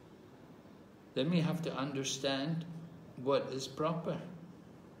 then we have to understand what is proper.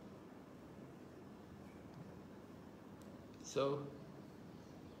 So,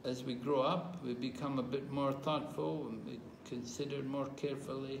 as we grow up, we become a bit more thoughtful and we consider more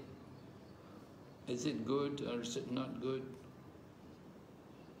carefully, is it good or is it not good?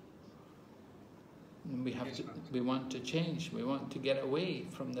 And we want to change, we want to get away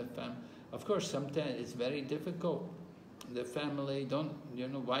from the family. Of course, sometimes it's very difficult. The family don't,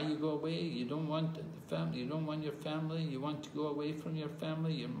 why you go away? You don't want the family, you don't want your family, you want to go away from your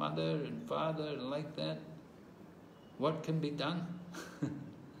family, your mother and father, and like that. What can be done?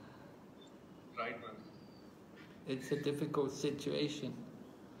 Right, man. It's a difficult situation.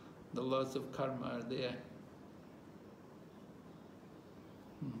 The laws of karma are there.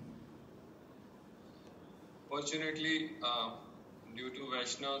 Fortunately, due to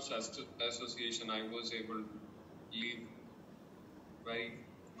Vaishnava association, I was able to leave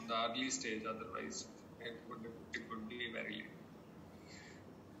on the early stage. Otherwise, it would be very late.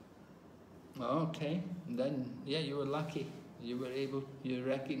 Okay, then yeah, you were lucky. You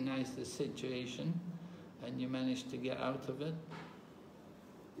recognized the situation and you managed to get out of it.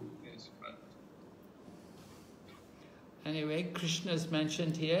 Yes, but anyway, Krishna is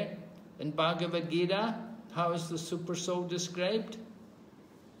mentioned here. In Bhagavad-Gita, how is the Super Soul described?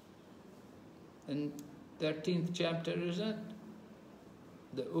 In 13th chapter, is it?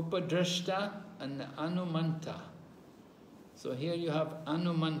 The Upadrashta and the Anumanta. So here you have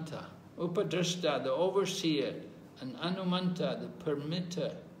Anumanta. Upadrashta, the overseer, and Anumanta, the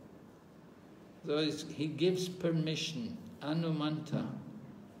permitter. So he gives permission. Anumanta,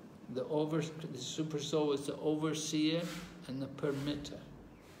 the Super Soul is the overseer and the permitter.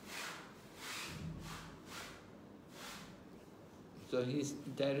 So he's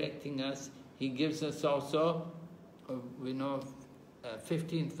directing us. He gives us also, we know,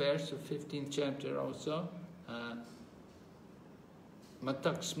 15th verse of 15th chapter also.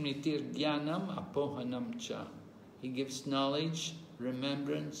 Matak smritir jnanam apohanam cha. He gives knowledge,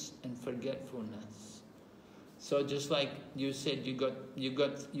 remembrance, and forgetfulness. So just like you said,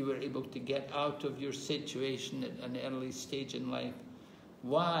 you were able to get out of your situation at an early stage in life.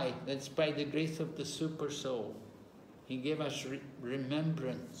 Why? That's by the grace of the Super Soul. He gave us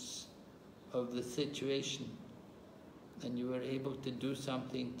remembrance of the situation, and you were able to do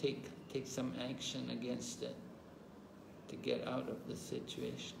something, take some action against it, to get out of the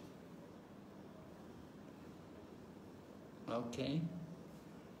situation. Okay,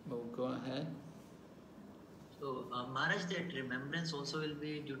 we'll go ahead. So, Maharaj, that remembrance also will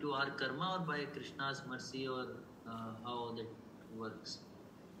be due to our karma or by Krishna's mercy, or how that works?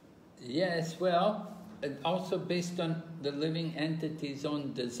 Yes, well, also based on the living entity's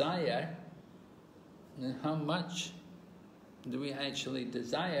own desire, and how much do we actually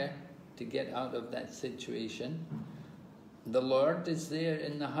desire to get out of that situation. The Lord is there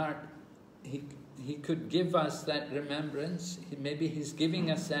in the heart. He could give us that remembrance. Maybe He's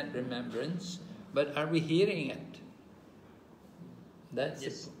giving us that remembrance, but are we hearing it?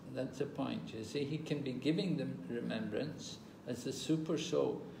 That's the point. You see, He can be giving them remembrance as the Super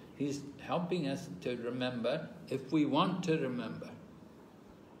Soul. He's helping us to remember if we want to remember.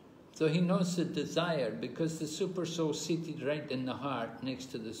 So He knows the desire, because the Super Soul is seated right in the heart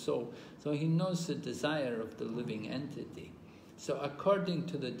next to the soul. So He knows the desire of the living entity. So according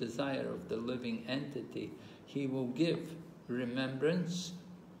to the desire of the living entity, He will give remembrance,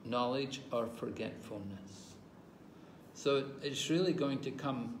 knowledge, or forgetfulness. So it's really going to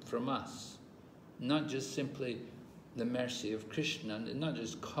come from us, not just simply the mercy of Krishna, and not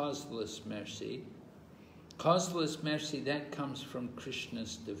just causeless mercy. Causeless mercy, that comes from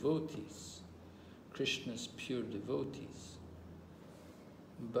Krishna's devotees, Krishna's pure devotees.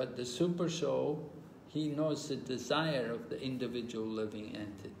 But the Super Soul, he knows the desire of the individual living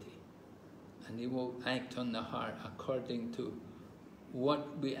entity, and he will act on the heart according to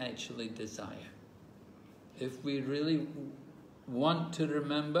what we actually desire. If we really want to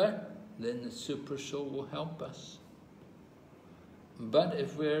remember, then the Super Soul will help us. But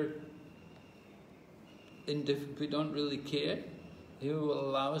if we don't really care, He will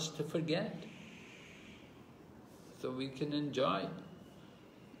allow us to forget, so we can enjoy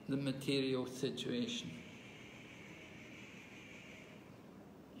the material situation.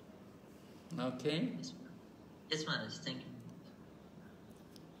 Okay? Yes, Maharaj, thank you.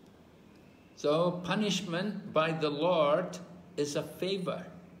 So punishment by the Lord is a favor.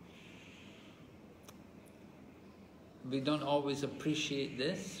 We don't always appreciate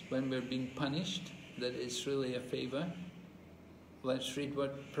this when we're being punished, that it's really a favor. Let's read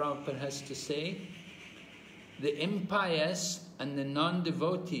what Prabhupada has to say. The impious and the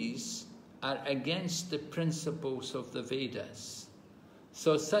non-devotees are against the principles of the Vedas.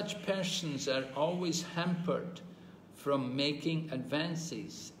 So such persons are always hampered from making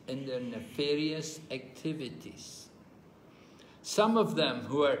advances in their nefarious activities. Some of them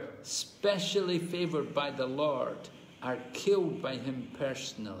who are specially favored by the Lord are killed by him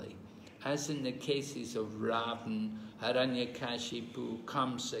personally, as in the cases of Ravan, Hiranyakashipu,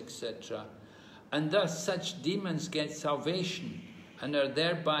 Kamsa, etc. And thus such demons get salvation and are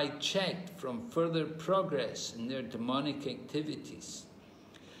thereby checked from further progress in their demonic activities.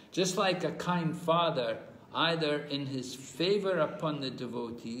 Just like a kind father, either in his favor upon the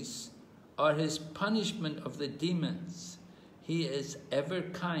devotees or his punishment of the demons, he is ever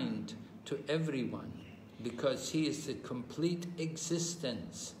kind to everyone, because he is the complete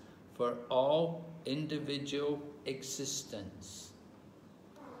existence for all individual existence.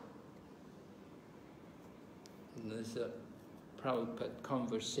 And there's a Prabhupada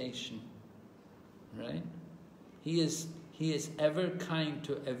conversation, right? He is ever kind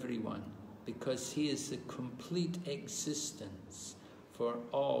to everyone, because he is the complete existence for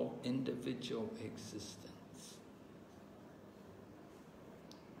all individual existence.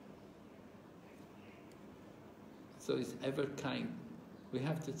 So he's ever kind. We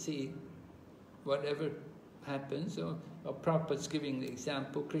have to see whatever happens. Or Prabhupada's giving the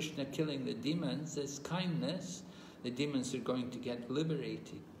example, Krishna killing the demons is kindness. The demons are going to get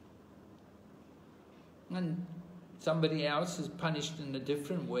liberated. And somebody else is punished in a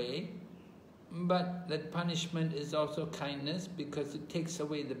different way, but that punishment is also kindness, because it takes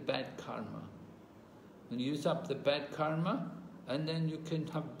away the bad karma. You use up the bad karma, and then you can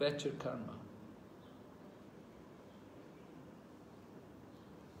have better karma.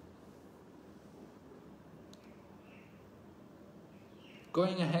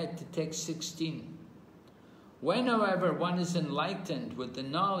 Going ahead to text 16. When, however, one is enlightened with the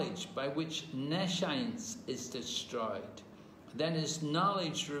knowledge by which nescience is destroyed, then his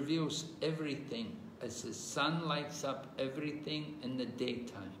knowledge reveals everything, as the sun lights up everything in the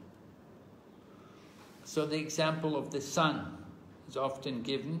daytime. So the example of the sun is often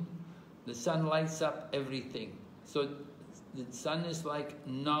given. The sun lights up everything. So the sun is like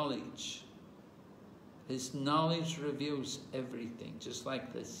knowledge. His knowledge reveals everything, just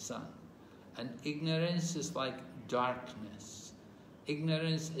like the sun. And ignorance is like darkness.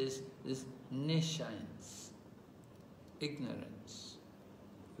 Ignorance is nescience. Ignorance.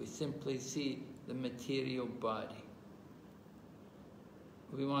 We simply see the material body.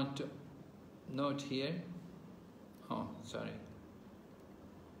 We want to note here, oh, sorry.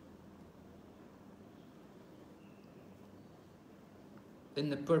 In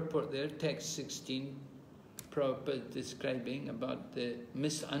the purport there, text 16, Prabhupada describing about the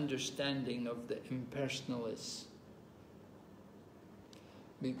misunderstanding of the impersonalists.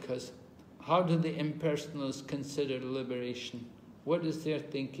 Because how do the impersonalists consider liberation? What is their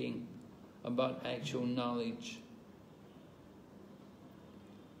thinking about actual knowledge?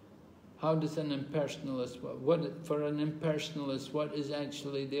 How does an impersonalist, for an impersonalist, what is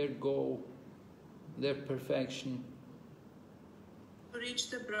actually their goal, their perfection? To reach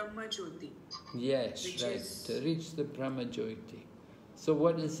the Brahma Jyoti. Yes, right, to reach the Brahma Jyoti. So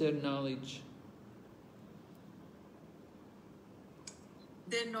what is their knowledge?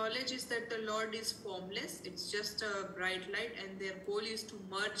 Their knowledge is that the Lord is formless, it's just a bright light, and their goal is to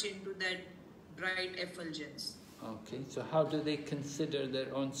merge into that bright effulgence. Okay, so how do they consider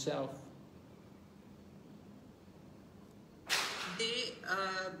their own self?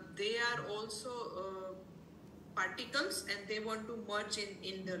 They are also particles, and they want to merge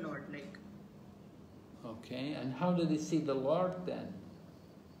in the Lord, like. Okay, and how do they see the Lord then?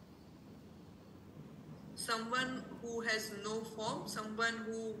 Someone who has no form, someone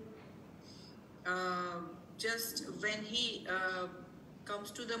who just when he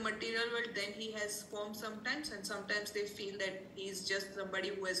comes to the material world, then he has form sometimes, and sometimes they feel that he is just somebody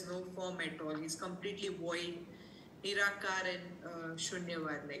who has no form at all. He's completely void, nirakar and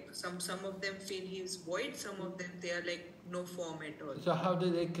shunyavad. Like some of them feel he is void, some of them they are like no form at all. So how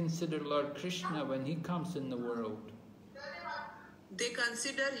do they consider Lord Krishna when he comes in the world? They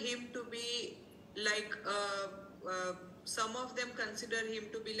consider him to be like, some of them consider him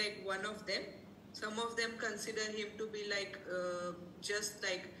to be like one of them. Some of them consider him to be like, just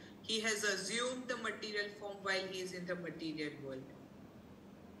like he has assumed the material form while he is in the material world.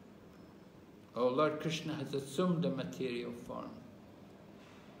 Oh, Lord Krishna has assumed a material form.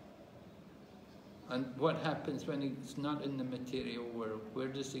 And what happens when he's not in the material world? Where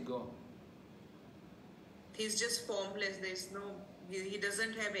does he go? He's just formless. There's no, he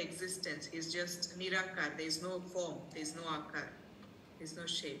doesn't have existence. He's just nirakar. There's no form. There's no akar. There's no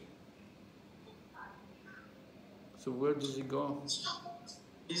shape. So where does he go?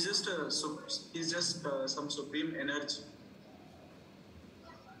 He's just some supreme energy.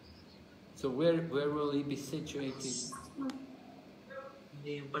 So where will he be situated?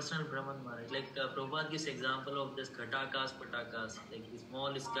 The impersonal Brahman Maharaj. Like Prabhupada gives example of this Ghatakas, Patakas, like the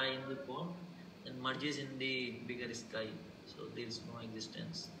small sky in the pond and merges in the bigger sky. So there is no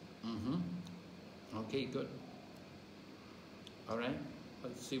existence. Okay, good. All right,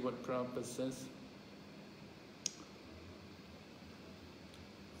 let's see what Prabhupada says.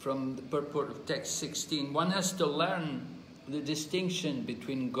 From the purport of text 16, one has to learn the distinction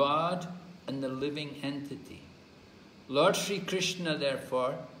between God and the living entity. Lord Sri Krishna,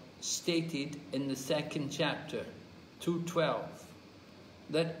 therefore, stated in the 2nd chapter, 2:12,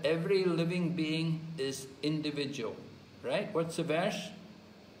 that every living being is individual. Right? What's the verse?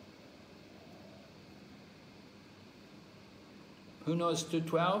 Who knows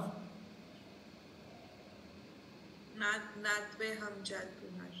 2:12? Natveham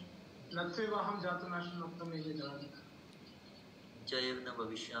jatunash. Natvevaham jatunasham uktam eve javad. Jayavna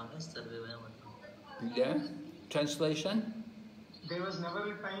bhavishyame sarvevayam. Yeah. Translation? There was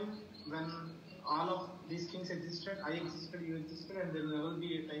never a time when all of these things existed. I existed, you existed, and there will never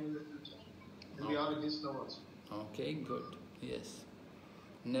be a time in the future. And we all exist now also. Okay, good. Yes.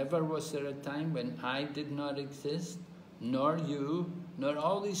 Never was there a time when I did not exist, nor you, nor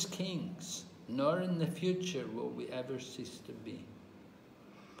all these kings, nor in the future will we ever cease to be.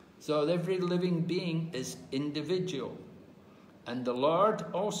 So every living being is individual, and the Lord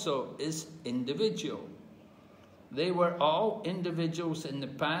also is individual. They were all individuals in the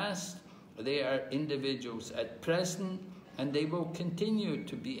past, they are individuals at present, and they will continue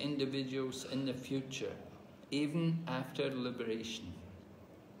to be individuals in the future, even after liberation.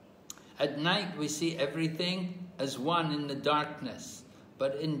 At night we see everything as one in the darkness,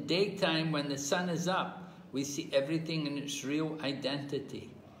 but in daytime when the sun is up, we see everything in its real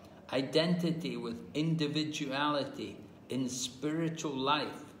identity. Identity with individuality in spiritual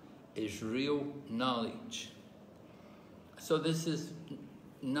life is real knowledge. So this is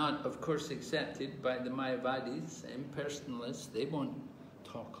not, of course, accepted by the Mayavadis, impersonalists. They won't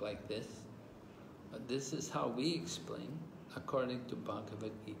talk like this. But this is how we explain, according to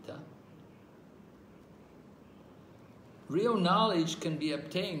Bhagavad-Gita. Real knowledge can be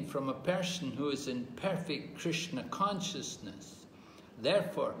obtained from a person who is in perfect Krishna consciousness.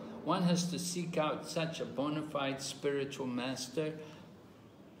 Therefore, one has to seek out such a bona fide spiritual master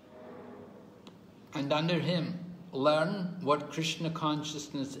and under him learn what Krishna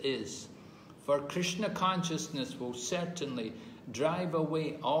consciousness is. For Krishna consciousness will certainly drive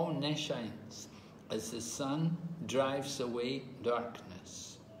away all nescience as the sun drives away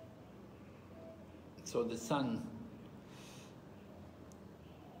darkness. So the sun,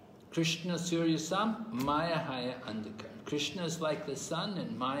 Krishna Suryasam, Maya Haya Andhakar. Krishna is like the sun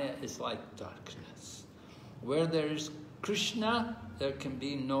and Maya is like darkness. Where there is Krishna, there can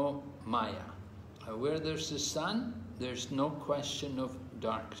be no Maya. Where there's the sun, there's no question of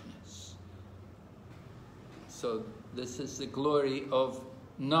darkness. So this is the glory of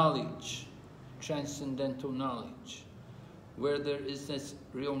knowledge, transcendental knowledge. Where there is this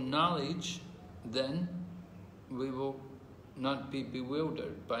real knowledge, then we will not be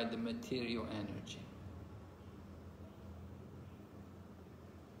bewildered by the material energy.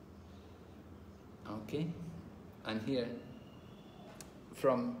 Okay? And here,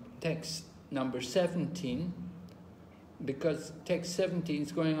 from text number 17, because text 17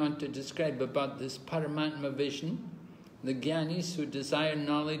 is going on to describe about this Paramatma vision, the Jnanis who desire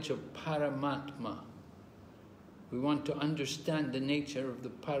knowledge of Paramatma. We want to understand the nature of the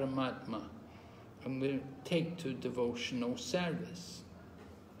Paramatma, and we'll take to devotional service.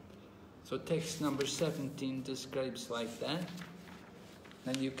 So text number 17 describes like that.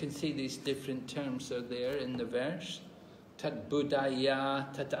 And you can see these different terms are there in the verse. Tat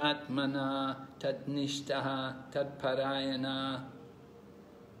buddhaya, tat atmana, tat nishtaha, tat parayana.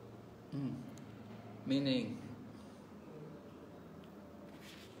 Meaning,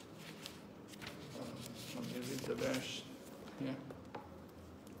 let me read the verse here.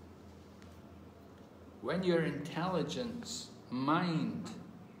 When your intelligence, mind,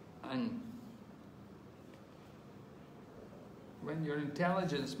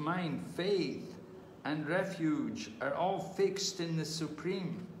 faith, and refuge are all fixed in the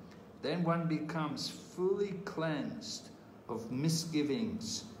Supreme, then one becomes fully cleansed of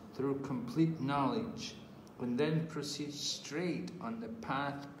misgivings through complete knowledge, and then proceeds straight on the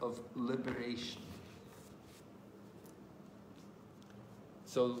path of liberation.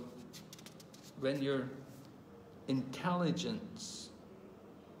 So, when your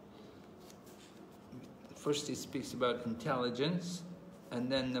first he speaks about intelligence,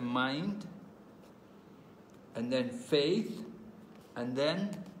 and then the mind, and then faith, and then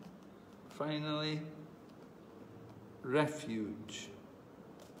finally refuge.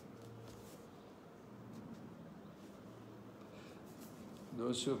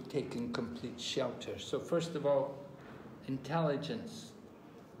 Those who have taken complete shelter. So first of all, intelligence.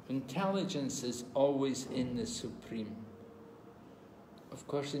 Intelligence is always in the Supreme. Of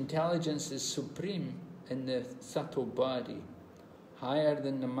course, intelligence is supreme in the subtle body. Higher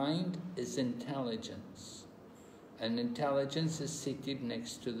than the mind is intelligence. And intelligence is seated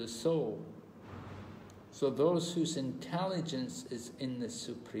next to the soul. So those whose intelligence is in the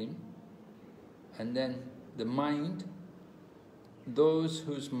Supreme, and then the mind, those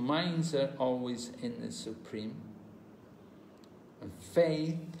whose minds are always in the Supreme, and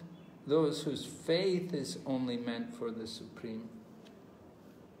faith, those whose faith is only meant for the Supreme,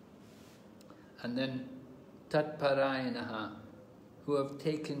 and then tatparayanaha, who have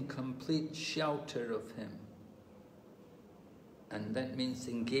taken complete shelter of him. And that means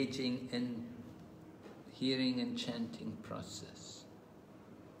engaging in hearing and chanting process.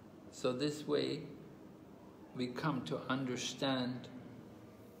 So this way we come to understand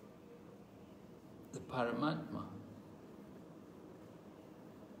the Paramatma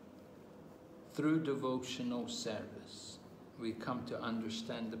through devotional service. We come to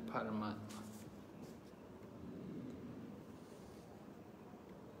understand the Paramatma.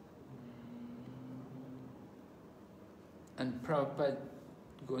 And Prabhupada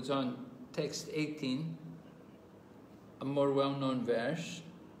goes on, text 18, a more well-known verse,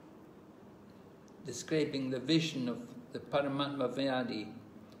 describing the vision of the Paramatma Vyadi.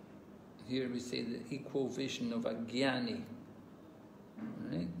 Here we say the equal vision of a Jnani.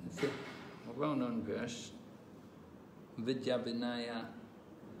 Right? It's a well-known verse. Vidya Vinaya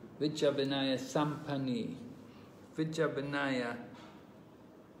Sampani. Vidya Vinaya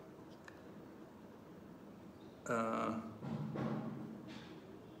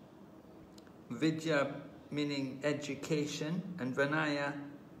Vidya meaning education, and Vinaya,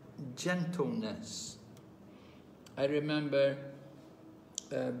 gentleness. I remember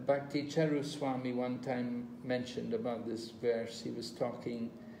Bhakti Swami one time mentioned about this verse. He was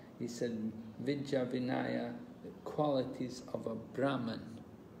talking, he said, Vidya Vinaya, the qualities of a Brahman.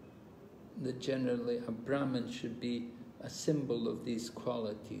 That generally a Brahman should be a symbol of these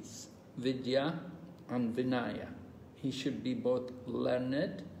qualities. Vidya and Vinaya. He should be both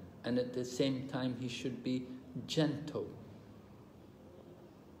learned and at the same time he should be gentle.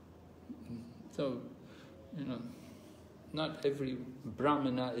 So, you know, not every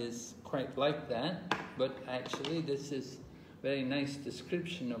Brahmana is quite like that, but actually this is a very nice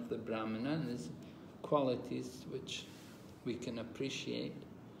description of the Brahmana, and there's qualities which we can appreciate.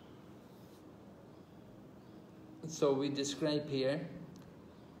 So we describe here,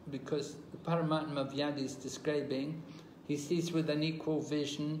 because the Paramatma Vyadi is describing, he sees with an equal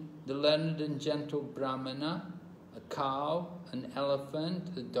vision the learned and gentle Brahmana, a cow, an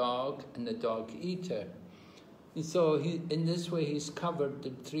elephant, a dog, and a dog-eater. And so in this way he's covered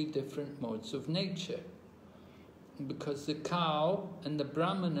the three different modes of nature. Because the cow and the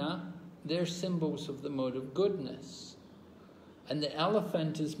Brahmana, they're symbols of the mode of goodness. And the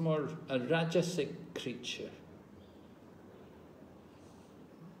elephant is more a rajasic creature.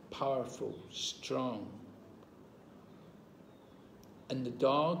 Powerful, strong. And the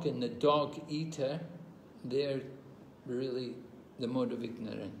dog and the dog-eater, they're really the mode of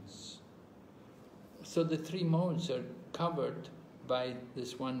ignorance. So the three modes are covered by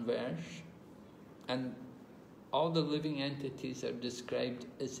this one verse, and all the living entities are described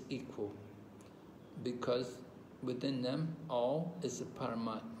as equal, because within them all is a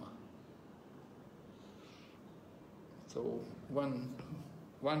Paramatma. So one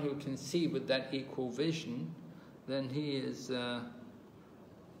who can see with that equal vision, then he is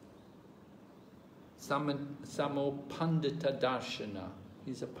Samo Pandita Darshana.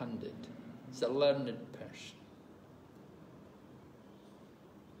 He's a Pandit. He's a learned person.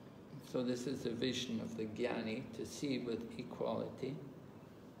 So this is the vision of the Jnani, to see with equality.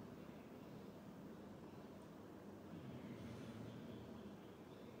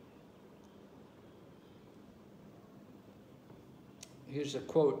 Here's a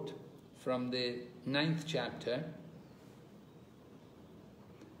quote from the 9th chapter,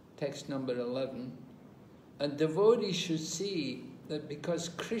 text number 11. A devotee should see that because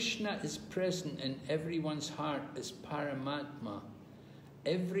Krishna is present in everyone's heart as Paramatma,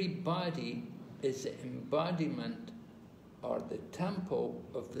 every body is the embodiment or the temple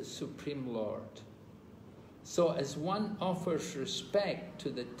of the Supreme Lord. So as one offers respect to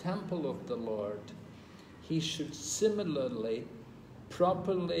the temple of the Lord, he should similarly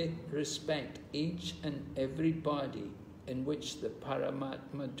properly respect each and every body in which the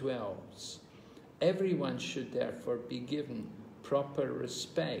Paramatma dwells. Everyone should therefore be given proper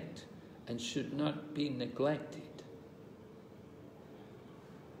respect and should not be neglected.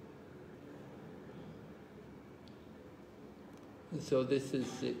 So this is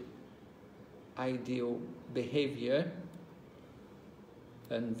the ideal behavior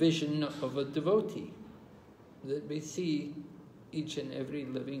and vision of a devotee, that we see each and every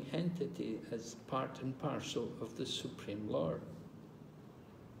living entity as part and parcel of the Supreme Lord,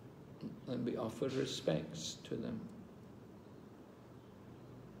 and we offer respects to them.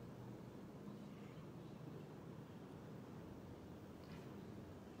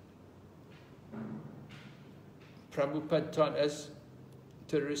 Prabhupada taught us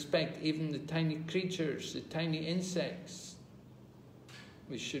to respect even the tiny creatures, the tiny insects.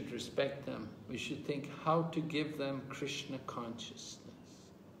 We should respect them. We should think how to give them Krishna consciousness.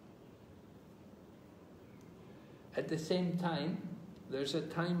 At the same time, there's a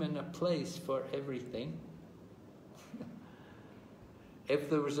time and a place for everything. If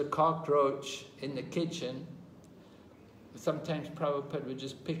there was a cockroach in the kitchen, sometimes Prabhupada would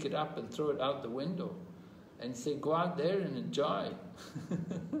just pick it up and throw it out the window and say, go out there and enjoy.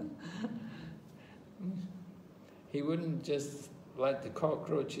 He wouldn't just let the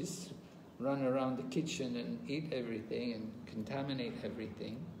cockroaches run around the kitchen and eat everything and contaminate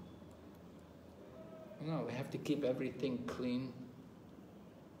everything. No, we have to keep everything clean.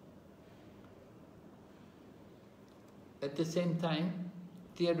 At the same time,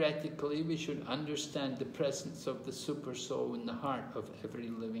 theoretically, we should understand the presence of the Super Soul in the heart of every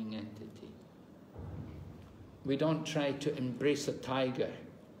living entity. We don't try to embrace a tiger.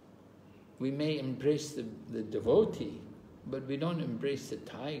 We may embrace the devotee, but we don't embrace the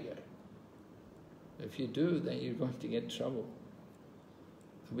tiger. If you do, then you're going to get trouble.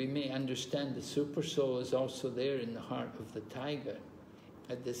 We may understand the Super Soul is also there in the heart of the tiger.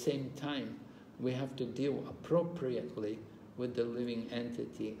 At the same time, we have to deal appropriately with the living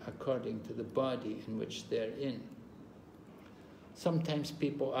entity according to the body in which they're in. Sometimes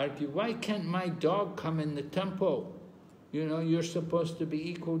people argue, why can't my dog come in the temple? You know, you're supposed to be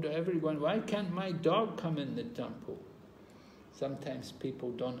equal to everyone. Why can't my dog come in the temple? Sometimes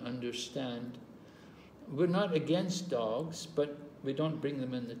people don't understand. We're not against dogs, but we don't bring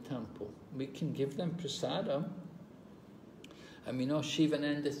them in the temple. We can give them prasadam. And we know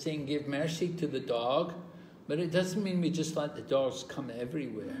Shivananda saying, give mercy to the dog, but it doesn't mean we just let the dogs come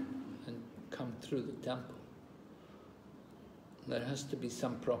everywhere and come through the temple. There has to be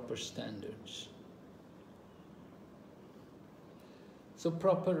some proper standards. So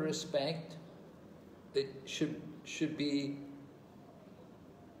proper respect, it should be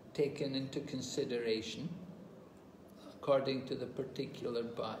taken into consideration according to the particular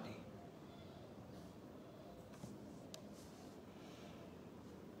body.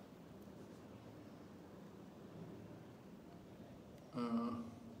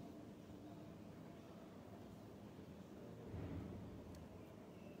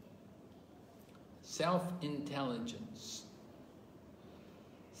 Self-intelligence.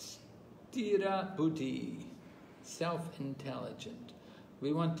 Sthira buddhi. Self-intelligent.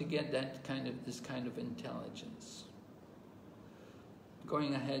 We want to get this kind of intelligence.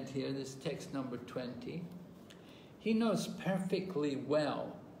 Going ahead here, this text number 20. He knows perfectly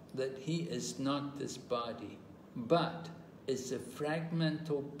well that he is not this body, but is a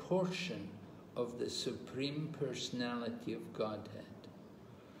fragmental portion of the Supreme Personality of Godhead.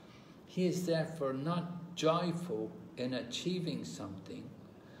 He is therefore not joyful in achieving something,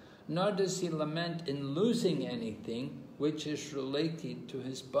 nor does he lament in losing anything which is related to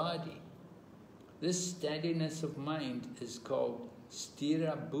his body. This steadiness of mind is called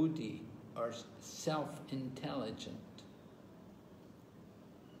sthira buddhi, or self-intelligent.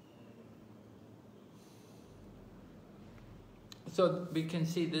 So we can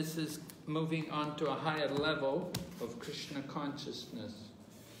see this is moving on to a higher level of Krishna consciousness.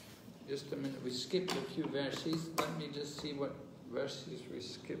 Just a minute, we skipped a few verses. Let me just see what verses we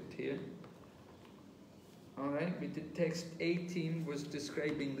skipped here. All right, we did text 18 was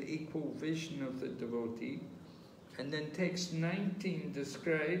describing the equal vision of the devotee. And then text 19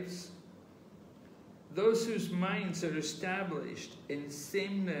 describes those whose minds are established in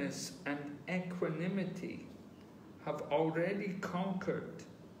sameness and equanimity have already conquered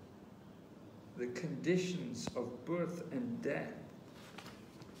the conditions of birth and death.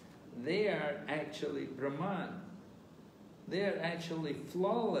 They are actually Brahman. They are actually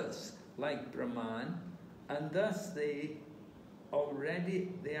flawless like Brahman, and thus they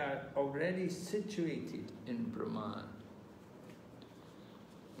already situated in Brahman.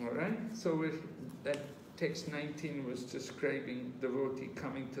 Alright? So that text 19 was describing devotee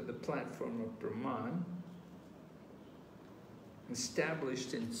coming to the platform of Brahman,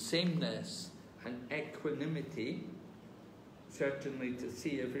 established in sameness and equanimity, certainly to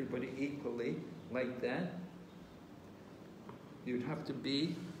see everybody equally like that. You'd have to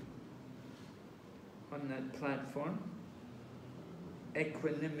be on that platform,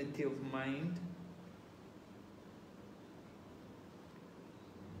 equanimity of mind,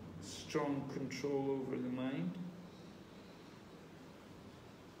 strong control over the mind.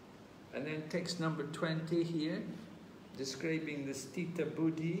 And then text number 20 here, describing the stita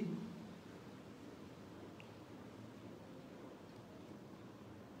buddhi.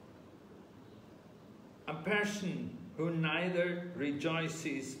 A person who neither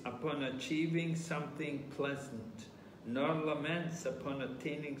rejoices upon achieving something pleasant, nor laments upon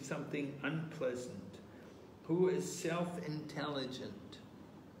attaining something unpleasant, who is self-intelligent,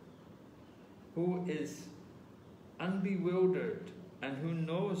 who is unbewildered, and who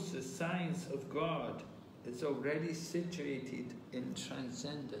knows the signs of God, is already situated in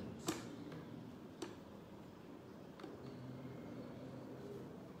transcendence.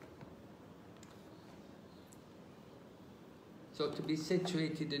 So to be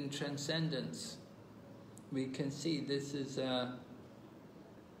situated in transcendence, we can see this is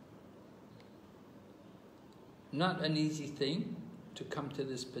not an easy thing to come to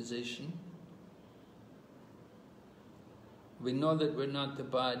this position. We know that we're not the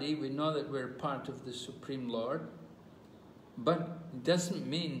body, we know that we're part of the Supreme Lord, but it doesn't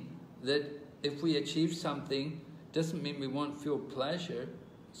mean that if we achieve something, doesn't mean we won't feel pleasure.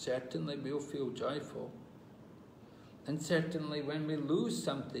 Certainly we'll feel joyful. And certainly when we lose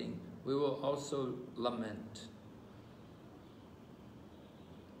something, we will also lament.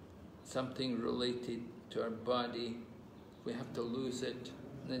 Something related to our body, we have to lose it,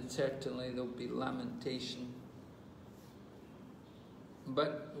 then certainly there'll be lamentation.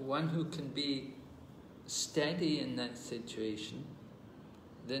 But one who can be steady in that situation,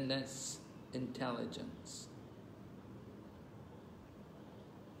 then that's intelligence.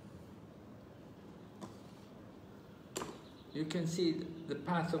 You can see the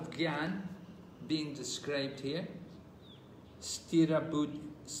path of Gyan being described here. Stira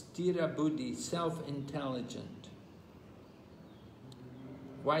buddhi, self-intelligent.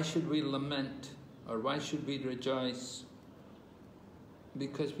 Why should we lament or why should we rejoice?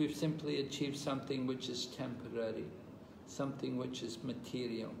 Because we've simply achieved something which is temporary, something which is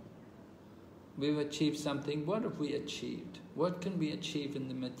material. We've achieved something. What have we achieved? What can we achieve in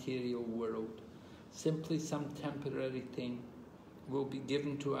the material world? Simply some temporary thing will be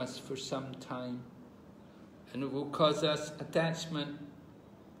given to us for some time, and it will cause us attachment.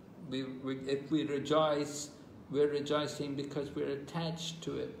 If we rejoice, we're rejoicing because we're attached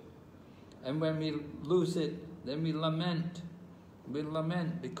to it. And when we lose it, then we lament. We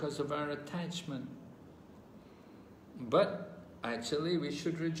lament because of our attachment. But actually we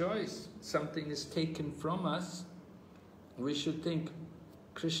should rejoice. Something is taken from us. We should think,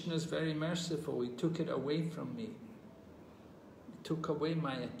 Krishna is very merciful. He took it away from me. He took away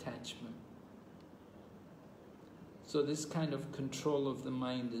my attachment. So this kind of control of the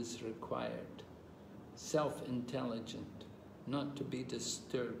mind is required. Self-intelligent, not to be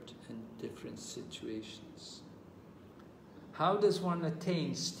disturbed in different situations. How does one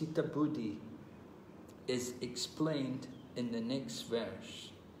attain stita buddhi is explained in the next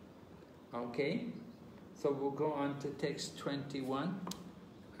verse. Okay? So we'll go on to text 21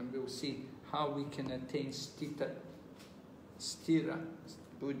 and we'll see how we can attain stira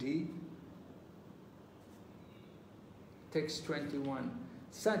buddhi. Text 21.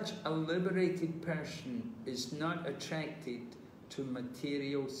 Such a liberated person is not attracted to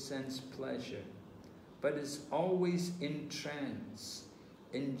material sense pleasure, but is always in trance,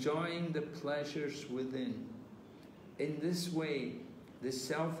 enjoying the pleasures within. In this way, the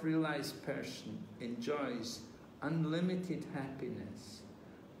self-realized person enjoys unlimited happiness,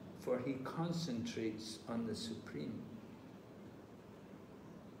 for he concentrates on the Supreme.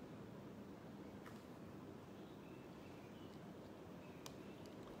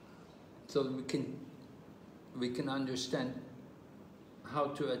 So we can understand how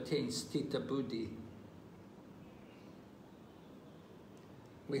to attain stita buddhi.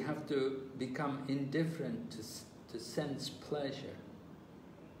 We have to become indifferent to sense pleasure.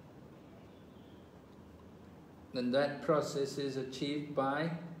 And that process is achieved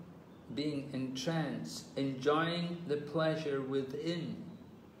by being in trance, enjoying the pleasure within.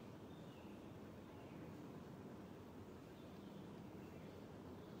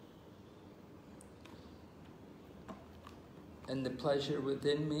 And the pleasure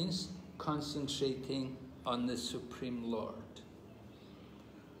within means concentrating on the Supreme Lord.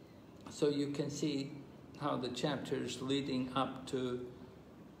 So you can see how the chapters leading up to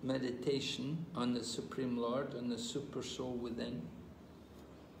meditation on the Supreme Lord, on the Super Soul within,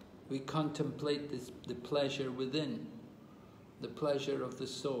 we contemplate the pleasure within, the pleasure of the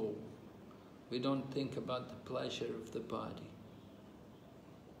soul. We don't think about the pleasure of the body.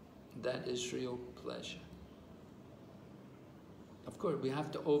 That is real pleasure. Of course, we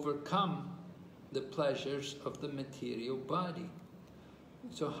have to overcome the pleasures of the material body.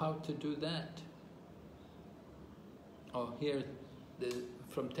 So how to do that? Oh, here,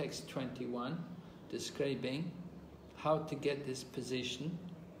 from text 21, describing how to get this position.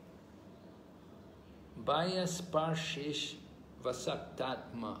 Baya sparshish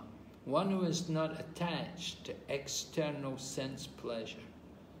vasaktatma, one who is not attached to external sense pleasure.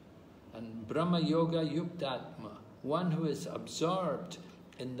 And Brahma Yoga Yuktatma, one who is absorbed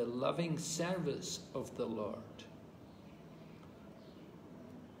in the loving service of the Lord.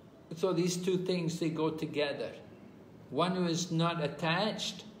 So these two things, they go together. One who is not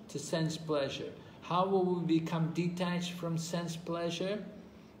attached to sense pleasure. How will we become detached from sense pleasure?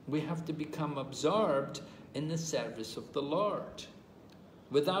 We have to become absorbed in the service of the Lord.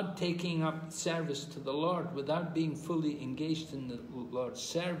 Without taking up service to the Lord, without being fully engaged in the Lord's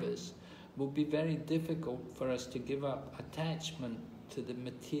service, it will be very difficult for us to give up attachment to the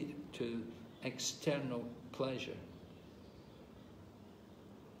to external pleasure.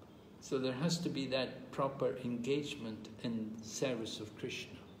 So there has to be that proper engagement in service of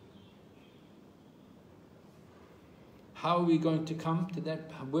Krishna. How are we going to come to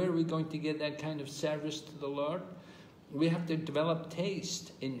that? Where are we going to get that kind of service to the Lord? We have to develop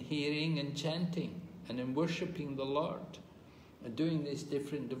taste in hearing and chanting and in worshipping the Lord and doing these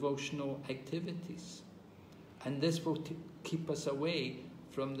different devotional activities. And this will keep us away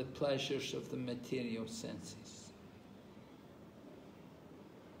from the pleasures of the material senses.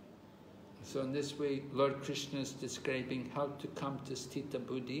 So in this way, Lord Krishna is describing how to come to Sthita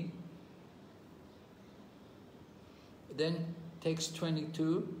Buddhi. Then, text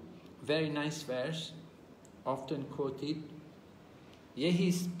 22, very nice verse, often quoted.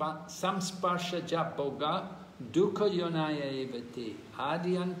 Yehi samsparsha jaboga dukkha yonaya evati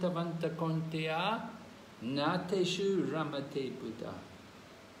adiyantavanta konteya nateshu ramate buddha.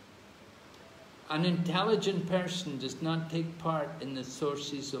 An intelligent person does not take part in the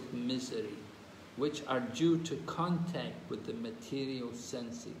sources of misery, which are due to contact with the material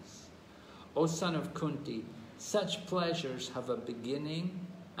senses. O son of Kunti, such pleasures have a beginning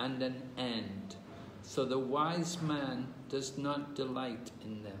and an end, so the wise man does not delight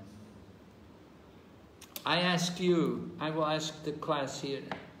in them. I ask you, I will ask the class here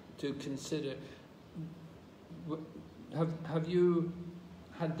to consider, have you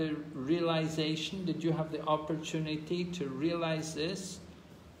had the realization, did you have the opportunity to realize this,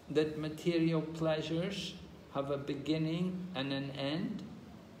 that material pleasures have a beginning and an end?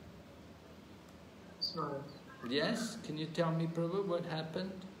 Yes? Can you tell me, Prabhu, what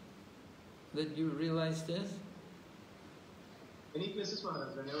happened that you realized this? Many places,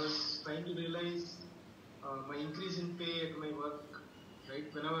 Maharaj, when I was trying to realize my increase in pay at my work,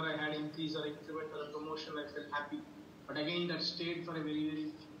 right? Whenever I had increase or increment or a promotion, I felt happy. But again, that stayed for a very, very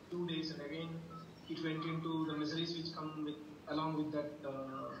few days, and again, it went into the miseries which come with, along with that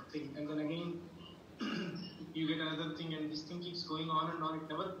thing. And then again, you get another thing, and this thing keeps going on and on. It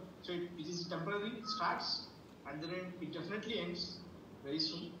never, so it is temporary, it starts, and then it definitely ends very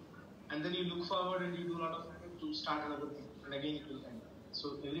soon. And then you look forward and you do a lot of effort to start another thing, and again it will end.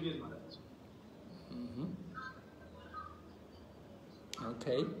 So everywhere, Maharaj.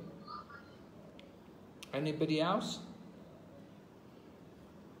 Okay. Anybody else?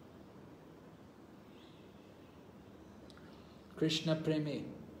 Krishna Premi.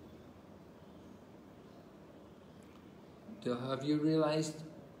 Have you realized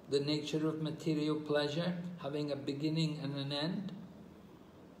the nature of material pleasure having a beginning and an end?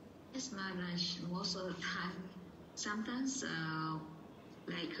 Yes, Maharaj, most of the time. Sometimes,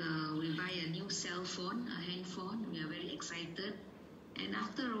 we buy a new cell phone, a handphone, we are very excited. And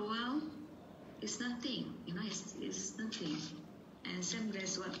after a while, it's nothing, it's nothing. And same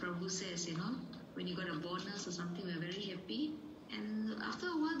as what Prabhu says, when you got a bonus or something, we're very happy. And after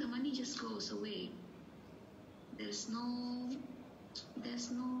a while, the money just goes away. There's no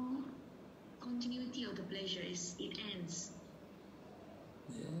continuity of the pleasure. It ends.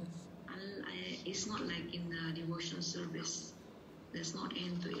 Yes. It's not like in the devotional service. There's no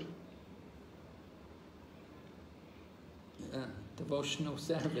end to it. Devotional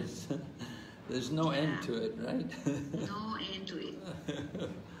service. There's no end to it, right? No end to it.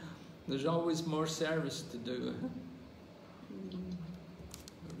 There's always more service to do.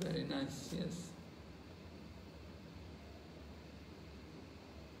 Very nice, yes.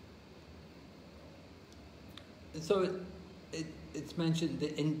 So it's mentioned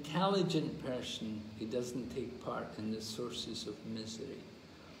the intelligent person, he doesn't take part in the sources of misery.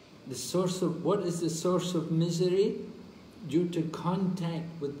 The source of, what is the source of misery? Due to contact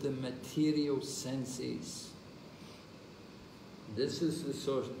with the material senses. This is the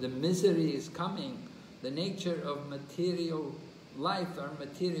source. The misery is coming. The nature of material life, our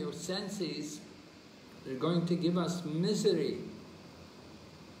material senses, they're going to give us misery.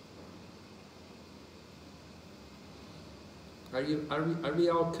 Are we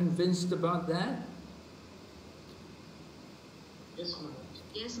all convinced about that? Yes, Maharaj.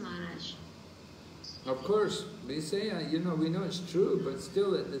 Yes, Maharaj. Of course, we say, we know it's true, but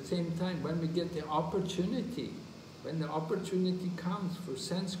still at the same time, when we get the opportunity, when the opportunity comes for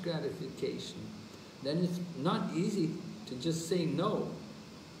sense gratification, then it's not easy to just say no.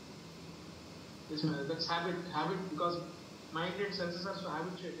 Yes, Maharaj. That's habit, because mind and senses are so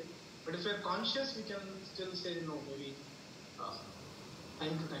habituated. But if we are conscious, we can still say no, maybe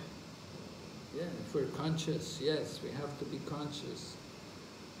time to time. Yeah, if we're conscious, yes, we have to be conscious.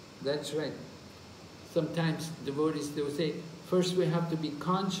 That's right. Sometimes devotees, they will say, first we have to be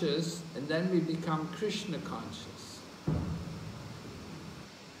conscious, and then we become Krishna conscious.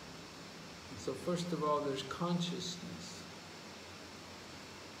 So first of all, there's consciousness.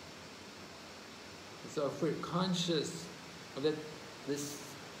 So if we're conscious that this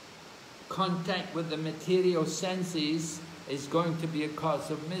contact with the material senses is going to be a cause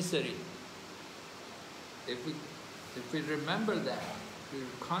of misery. If we remember that, if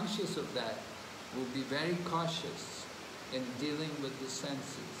we're conscious of that, we'll be very cautious in dealing with the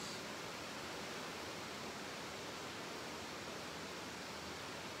senses.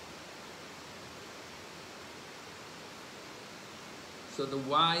 So the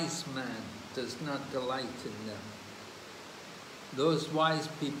wise man does not delight in them. Those wise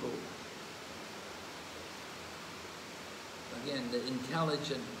people, again, the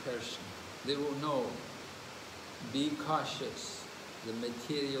intelligent person, they will know, be cautious, the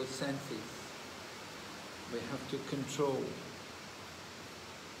material senses. We have to control.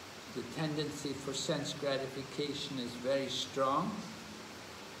 The tendency for sense gratification is very strong.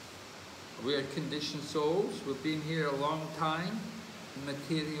 We are conditioned souls. We've been here a long time in the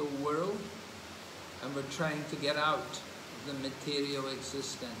material world, and we're trying to get out of the material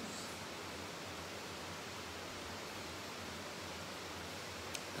existence.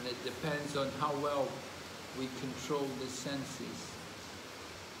 And it depends on how well we control the senses.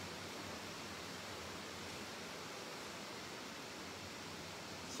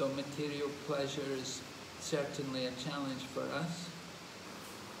 So material pleasure is certainly a challenge for us.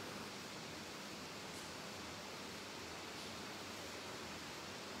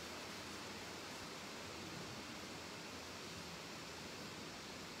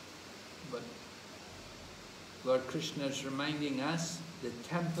 But Lord Krishna is reminding us the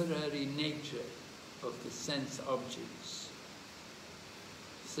temporary nature of the sense objects.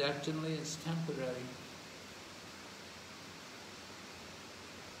 Certainly it's temporary.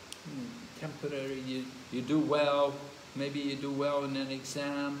 Temporary, you do well, maybe you do well in an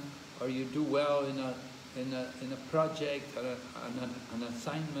exam, or you do well in a project or an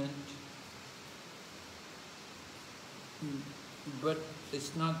assignment. But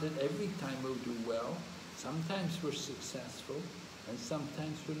it's not that every time we'll do well. Sometimes we're successful, and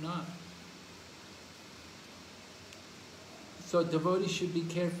sometimes we're not. So devotees should be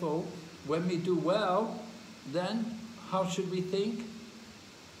careful. When we do well, then how should we think?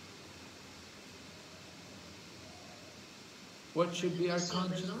 What should be our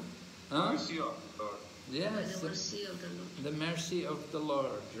conscience? Mercy of the Lord. Yes, The mercy of the Lord. the mercy of the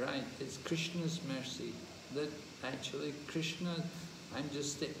Lord, right. It's Krishna's mercy. That actually Krishna, I'm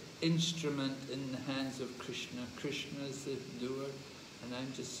just the instrument in the hands of Krishna. Krishna is the doer, and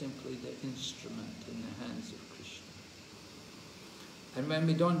I'm just simply the instrument in the hands of Krishna. And when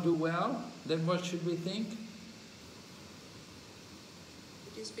we don't do well, then what should we think?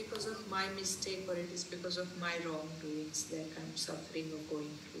 It is because of my mistake, or it is because of my wrongdoings that I'm suffering or going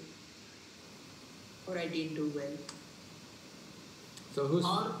through, or I didn't do well. So who's...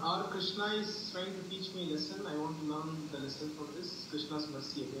 Or Krishna is trying to teach me a lesson. I want to learn the lesson from this. Krishna's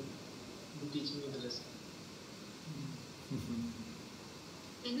mercy again to teach me the lesson.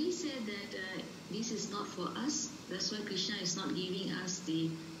 And we said that this is not for us. That's why Krishna is not giving us the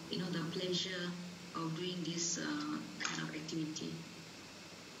pleasure of doing this kind of activity.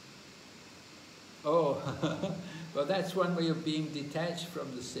 Oh, well, that's one way of being detached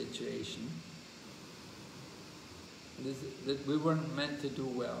from the situation. That we weren't meant to do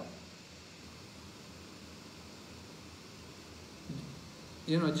well.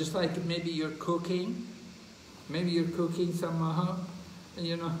 You know, just like maybe you're cooking somehow,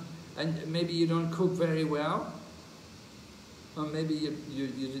 you know, and maybe you don't cook very well, or maybe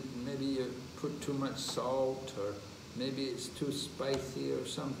you put too much salt, or maybe it's too spicy or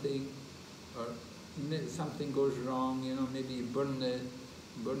something, or something goes wrong. You know, maybe you burn the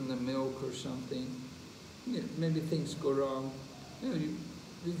milk or something. You know, maybe things go wrong. You know, you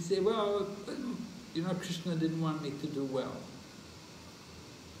say, well, you know, Krishna didn't want me to do well.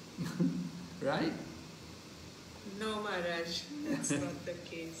 Right? No, Maharaj, that's not the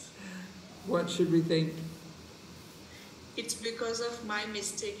case. What should we think? It's because of my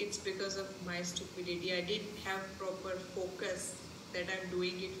mistake, it's because of my stupidity. I didn't have proper focus that I'm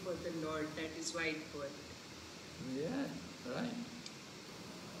doing it for the Lord. That is why it worked. Yeah, right.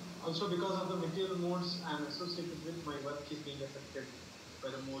 Also because of the material modes I'm associated with, my work is being affected by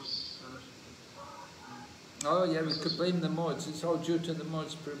the modes. Oh yeah, we could blame the modes. It's all due to the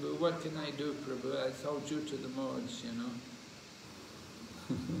modes, Prabhu. What can I do, Prabhu? It's all due to the modes, you know.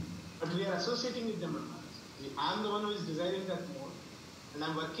 But we are associating with them. I am the one who is desiring that mode, and I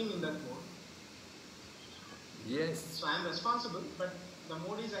am working in that mode. Yes. So I am responsible, but the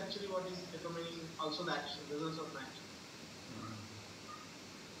mode is actually what is determining also the action, results of my action.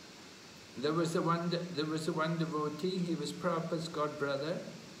 There was a one devotee. He was Prabhupada's god brother,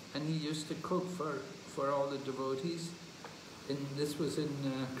 and he used to cook for all the devotees. This was in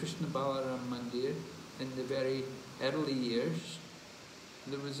Krishna Balaram Mandir in the very early years.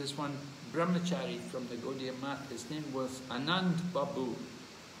 There was this one brahmachari from the Gaudiya Math. His name was Anand Babu,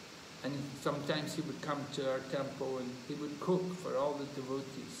 and sometimes he would come to our temple and he would cook for all the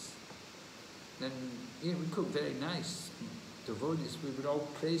devotees. And he would cook very nice. Devotees, we would all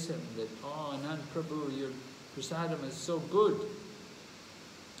praise him that, oh, Anand Prabhu, your prasadam is so good.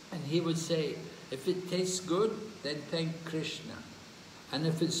 And he would say, if it tastes good, then thank Krishna. And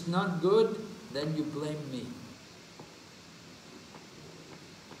if it's not good, then you blame me.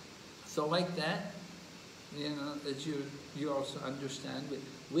 So like that, you know, as you also understand,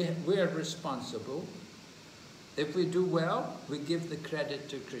 we are responsible. If we do well, we give the credit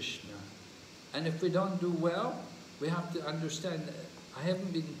to Krishna. And if we don't do well, we have to understand that I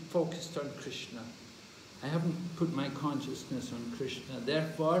haven't been focused on Krishna. I haven't put my consciousness on Krishna.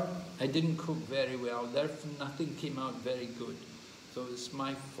 Therefore, I didn't cook very well. Therefore, nothing came out very good. So it's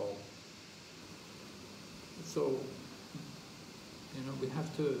my fault. So, you know, we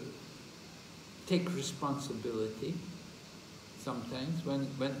have to take responsibility sometimes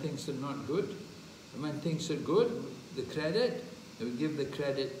when things are not good. And when things are good, the credit, we give the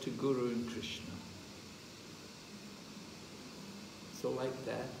credit to Guru and Krishna. So like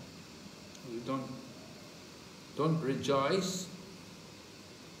that, we don't rejoice.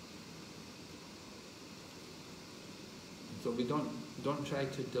 So we don't try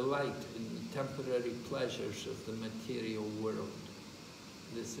to delight in the temporary pleasures of the material world.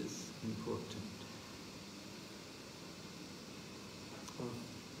 This is important.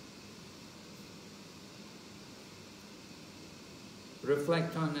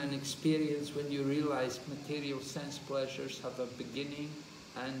 Reflect on an experience when you realize material sense pleasures have a beginning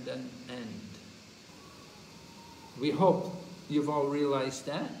and an end. We hope you've all realized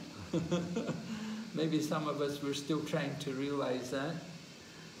that. Maybe some of us were still trying to realize that.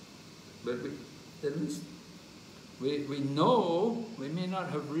 But at least we know, we may not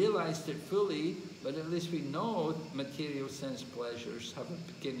have realized it fully, but at least we know material sense pleasures have a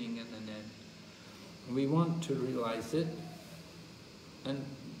beginning and an end. We want to realize it. And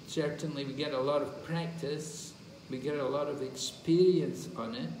certainly we get a lot of practice, we get a lot of experience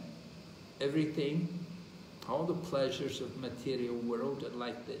on it. Everything, all the pleasures of material world are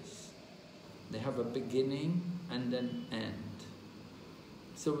like this. They have a beginning and an end.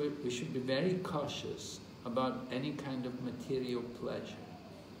 So we should be very cautious about any kind of material pleasure.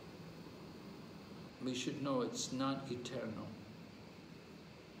 We should know it's not eternal.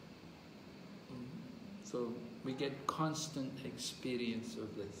 So we get constant experience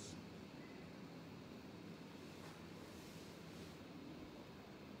of this.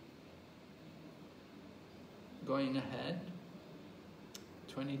 Going ahead,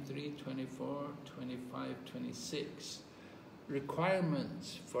 23, 24, 25, 26.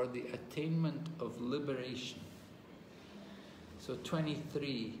 Requirements for the attainment of liberation. So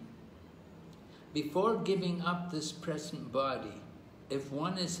 23. Before giving up this present body, if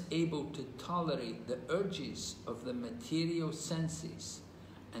one is able to tolerate the urges of the material senses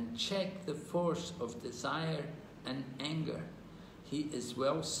and check the force of desire and anger, he is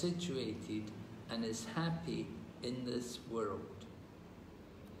well situated and is happy in this world.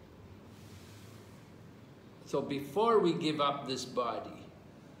 So before we give up this body,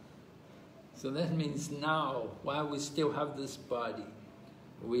 so that means now, while we still have this body,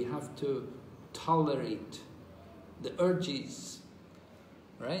 we have to tolerate the urges,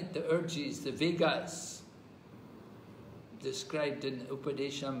 right? The urges, the Vegas, described in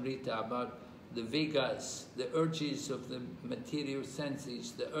Upadeshamrita about the Vegas, the urges of the material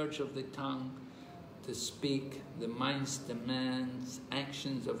senses, the urge of the tongue to speak, the mind's demands,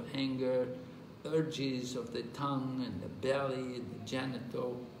 actions of anger, urges of the tongue and the belly and the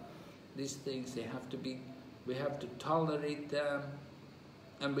genital. These things, they have to be, we have to tolerate them,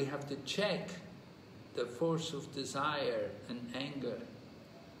 and we have to check the force of desire and anger.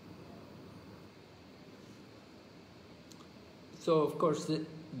 So, of course,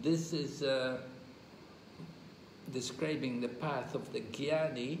 this is describing the path of the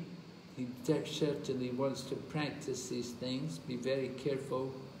jnani. He certainly wants to practice these things, be very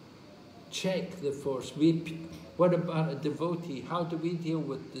careful, check the force. What about a devotee? How do we deal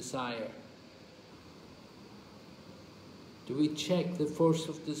with desire? Do we check the force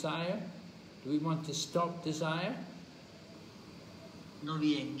of desire? Do we want to stop desire? No,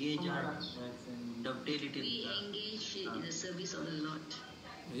 we engage ourselves and dovetail it in We engage in the service of the Lord.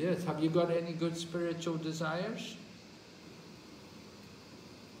 Yes. Have you got any good spiritual desires?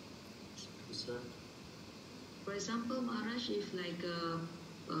 Sir. For example, Maharaj, if like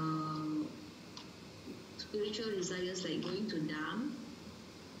spiritual desires like going to Dham,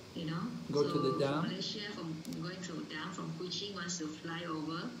 you know, Go to the Dham? From Malaysia, from going to Dham, from Kuching wants to fly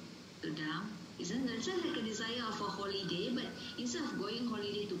over to Dham. Isn't that just like a desire of a holiday? But instead of going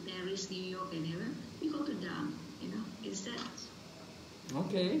holiday to Paris, New York, and everywhere, we go to Dham. You know, instead.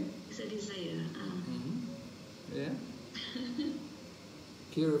 Okay. It's a desire. Yeah.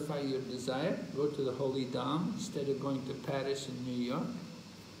 Purify your desire. Go to the holy Dham instead of going to Paris and New York.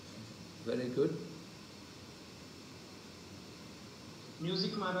 Very good.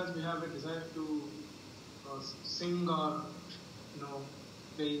 Music, Maharaj, we have a desire to sing or,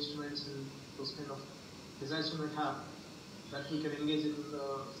 play instruments and those kind of desires we might have, that we can engage in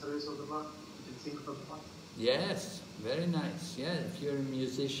the service of the Lord, we can sing for the Lord. Yes, very nice. Yeah, if you're a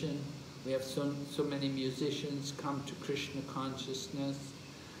musician, we have so many musicians come to Krishna consciousness,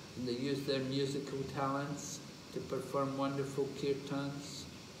 and they use their musical talents to perform wonderful kirtans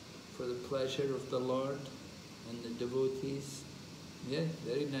for the pleasure of the Lord and the devotees. Yeah,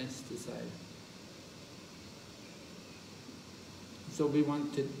 very nice desire. So we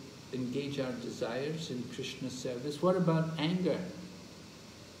want to engage our desires in Krishna service. What about anger?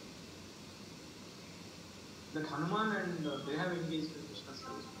 That Hanuman and they have engaged in Krishna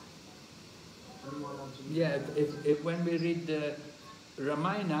service. Yeah, if when we read the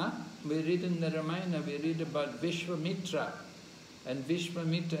Ramayana, we read about Vishwamitra. And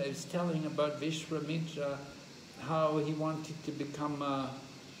Vishwamitra is telling about Vishwamitra, how he wanted to become a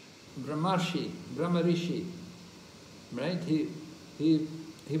Brahmarishi, right?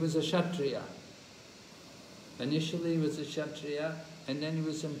 He was a Kshatriya. Initially he was a Kshatriya, and then he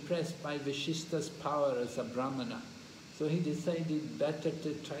was impressed by Vishishta's power as a Brahmana. So he decided better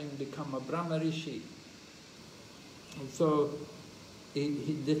to try and become a Brahmarishi. And so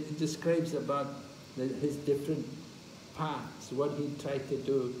he describes about his different paths, what he tried to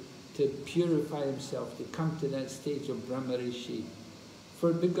do to purify himself, to come to that stage of Brahmarishi.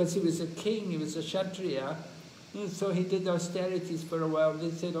 Because he was a king, he was a Kshatriya, and so he did austerities for a while.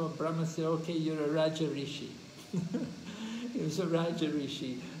 They said, Brahma said, okay, you're a Raja Rishi. He was a Raja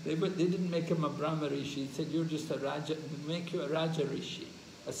Rishi. They didn't make him a Brahma Rishi. He said, you're just a Raja, make you a Raja Rishi,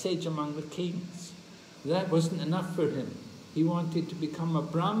 a sage among the kings. That wasn't enough for him. He wanted to become a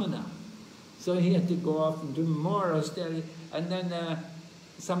Brahmana. So he had to go off and do more austerity. And then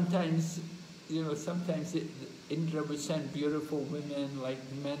sometimes Indra would send beautiful women, like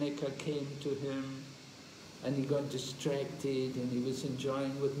Menaka came to him, and he got distracted, and he was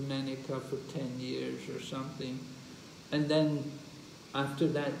enjoying with Menaka for 10 years or something. And then after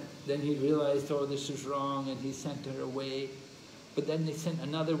that, then he realized, this is wrong, and he sent her away. But then they sent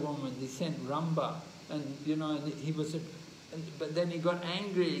another woman, they sent Ramba, and and he was but then he got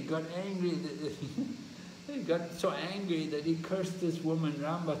angry, he got so angry that he cursed this woman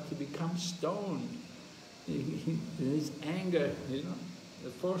Ramba to become stoned. His anger, the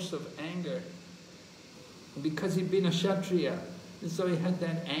force of anger. Because he'd been a Kshatriya, and so he had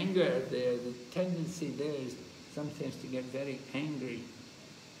that anger there, the tendency there is sometimes to get very angry.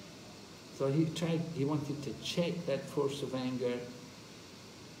 So he wanted to check that force of anger,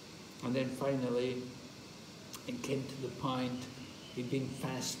 And then finally, it came to the point, he'd been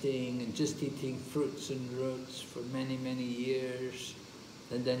fasting and just eating fruits and roots for many, many years.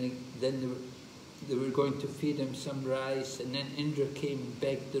 And then they were going to feed him some rice, and then Indra came and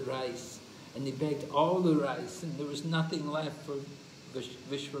begged the rice. And he begged all the rice, and there was nothing left for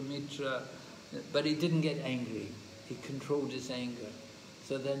Vishwamitra. But he didn't get angry. He controlled his anger.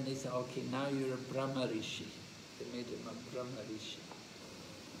 So then they said, okay, now you're a Brahma Rishi. They made him a Brahma Rishi.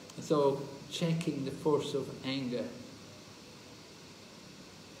 So, checking the force of anger,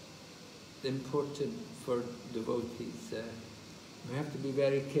 important for devotees. We have to be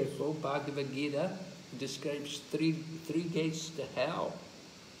very careful. Bhagavad-Gita describes three gates to hell: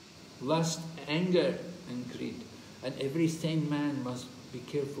 lust, anger, and greed. And every sane man must be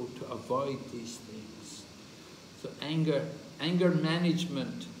careful to avoid these things. So anger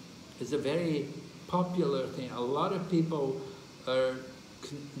management is a very popular thing. A lot of people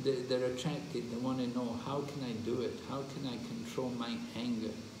they're attracted. They want to know, how can I do it? How can I control my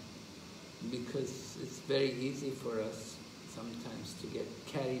anger? Because it's very easy for us sometimes to get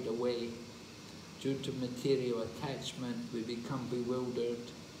carried away. Due to material attachment, we become bewildered,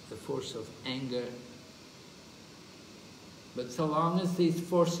 the force of anger. But so long as these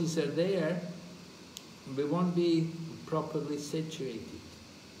forces are there, we won't be properly situated,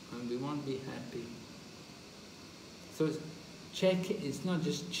 and we won't be happy. So it's not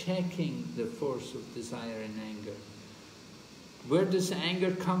just checking the force of desire and anger. Where does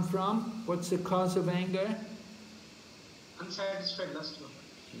anger come from? What's the cause of anger? Unsatisfied lust.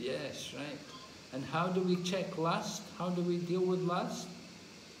 Yes, right. And how do we check lust? How do we deal with lust?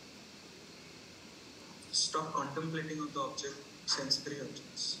 Stop contemplating on the object, sensory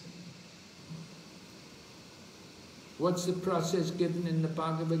objects. What's the process given in the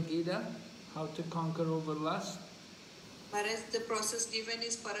Bhagavad-Gita? How to conquer over lust? Whereas the process given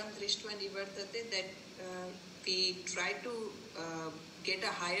is param drishtva nivartate, that we try to get a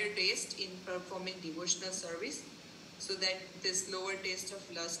higher taste in performing devotional service, so that this lower taste of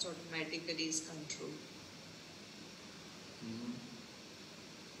lust automatically is controlled.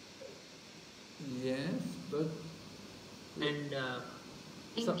 Yes, but... And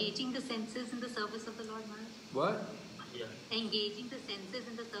engaging the senses in the service of the Lord, Maharaj. What? yeah, Engaging the senses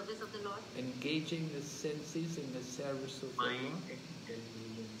in the service of the Lord. Engaging the senses in the service of mind the Lord. and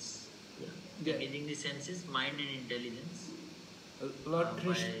intelligence. Yeah. Yeah. Engaging the senses, mind and intelligence. Lord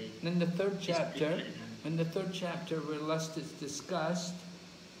Krishna, in the third chapter, spiritual where lust is discussed,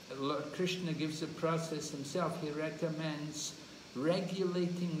 Lord Krishna gives a process himself. He recommends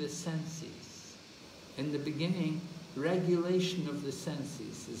regulating the senses. In the beginning, regulation of the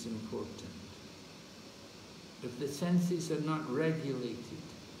senses is important. If the senses are not regulated,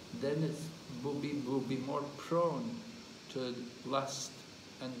 then it will be more prone to lust,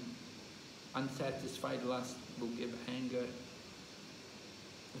 and unsatisfied lust will give anger.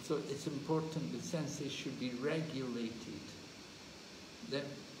 And so it's important the senses should be regulated. Then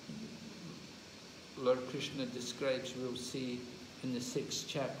Lord Krishna describes, we'll see in the 6th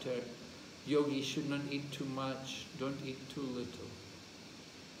chapter, yogis should not eat too much, don't eat too little.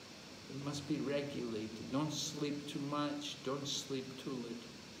 It must be regulated. Don't sleep too much, don't sleep too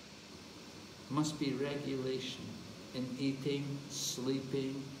little. Must be regulation in eating,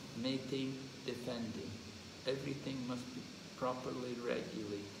 sleeping, mating, defending. Everything must be properly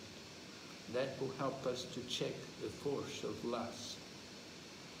regulated. That will help us to check the force of lust.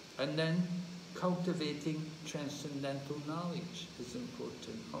 And then cultivating transcendental knowledge is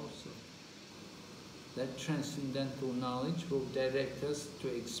important also. That transcendental knowledge will direct us to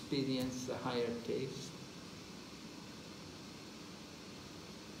experience the higher taste.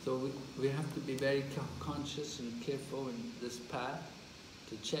 So we have to be very conscious and careful in this path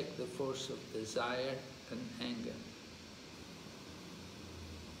to check the force of desire and anger.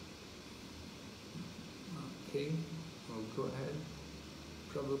 Okay, we'll go ahead.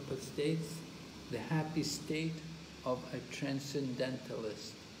 Prabhupada states, the happy state of a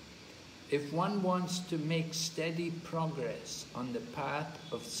transcendentalist. If one wants to make steady progress on the path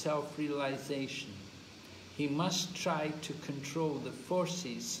of self-realization, he must try to control the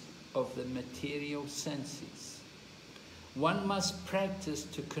forces of the material senses. One must practice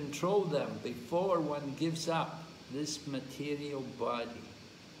to control them before one gives up this material body.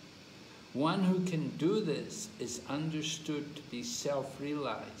 One who can do this is understood to be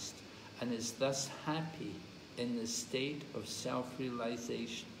self-realized and is thus happy in the state of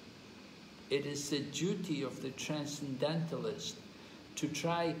self-realization. It is the duty of the transcendentalist to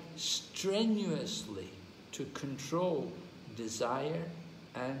try strenuously to control desire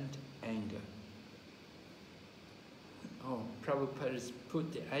and anger. Oh, Prabhupada has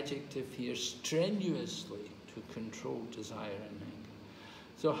put the adjective here, strenuously to control desire and anger.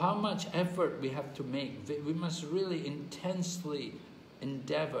 So how much effort we have to make? We must really intensely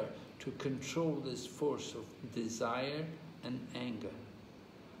endeavor to control this force of desire and anger.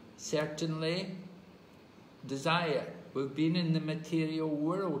 Certainly, desire. We've been in the material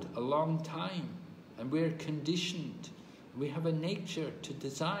world a long time, and we're conditioned. We have a nature to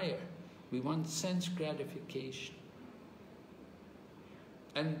desire. We want sense gratification.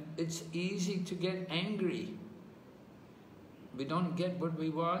 And it's easy to get angry. We don't get what we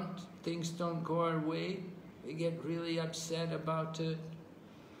want, things don't go our way, we get really upset about it.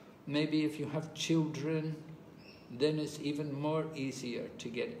 Maybe if you have children, then it's even more easier to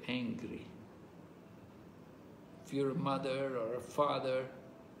get angry. If you're a mother or a father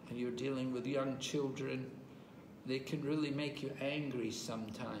and you're dealing with young children, they can really make you angry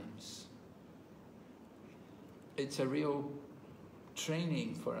sometimes. It's a real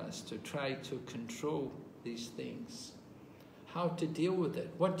training for us to try to control these things. How to deal with it.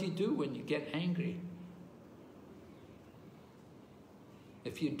 What do you do when you get angry?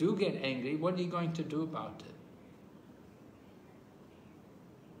 If you do get angry, what are you going to do about it?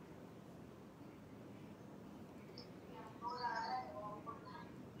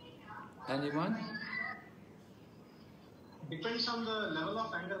 Anyone? Depends on the level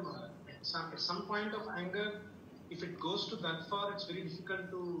of anger, Maharaj. At some point of anger, if it goes to that far, it's very difficult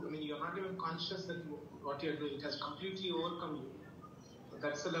to, you're not even conscious that what you're doing, it has completely overcome you.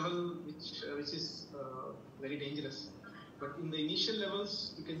 That's the level which is very dangerous. But in the initial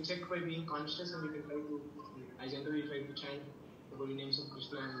levels, you can check by being conscious, and you can try to, I generally try to chant the holy names of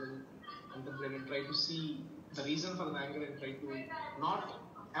Krishna and then contemplate and try to see the reason for the anger and try to not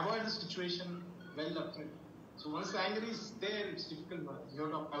avoid the situation well upfront. So once the anger is there, it's difficult, but you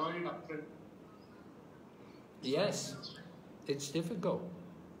have to avoid it upfront. Yes, it's difficult.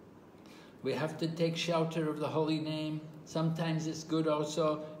 We have to take shelter of the holy name. Sometimes it's good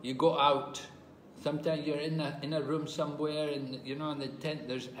also, you go out. Sometimes you're in a room somewhere and in the tent,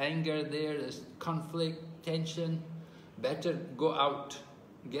 there's anger there, there's conflict, tension. Better go out.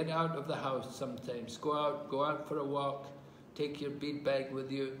 Get out of the house sometimes. Go out for a walk. Take your bead bag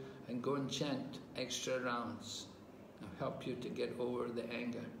with you and go and chant extra rounds. It'll help you to get over the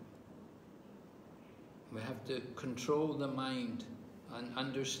anger. We have to control the mind and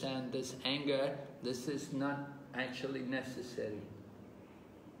understand this anger, this is not actually necessary.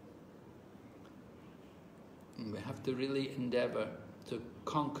 And we have to really endeavor to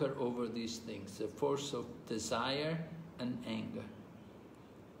conquer over these things, the force of desire and anger.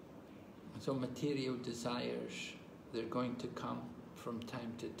 So material desires, they're going to come from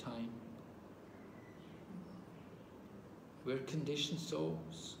time to time. We're conditioned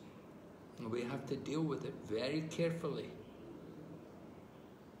souls. And we have to deal with it very carefully.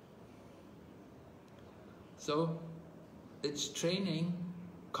 So, it's training,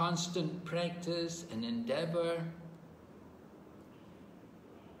 constant practice and endeavor.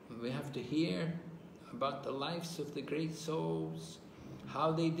 We have to hear about the lives of the great souls,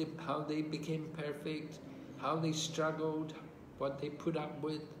 how they became perfect, how they struggled, what they put up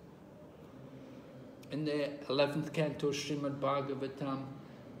with. In the 11th canto Srimad Bhagavatam,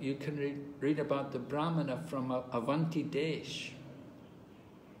 you can read about the Brahmana from Avanti Desh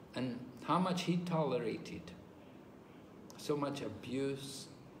and how much he tolerated. So much abuse,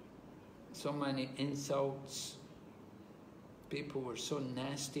 so many insults. People were so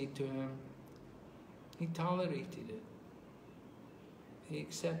nasty to him. He tolerated it. He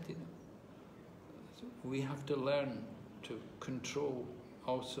accepted it. So we have to learn to control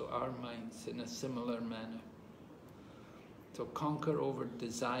also our minds in a similar manner. So conquer over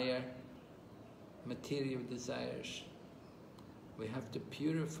desire, material desires. We have to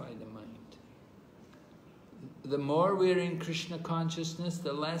purify the mind. The more we're in Krishna consciousness,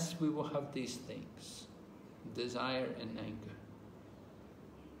 the less we will have these things, desire and anger.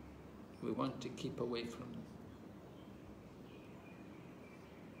 We want to keep away from them.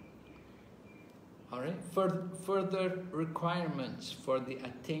 All right, further requirements for the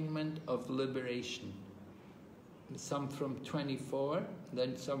attainment of liberation. Some from 24,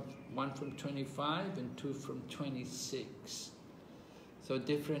 then one from 25 and two from 26. So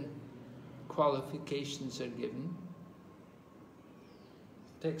different qualifications are given.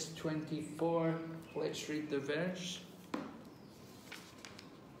 Text 24, let's read the verse.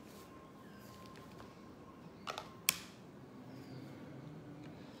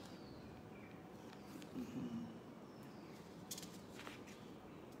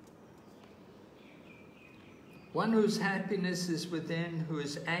 One whose happiness is within, who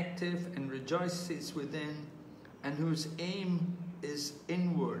is active and rejoices within, and whose aim is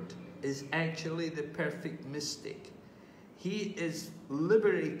inward is actually the perfect mystic. He is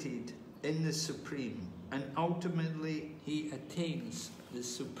liberated in the Supreme, and ultimately he attains the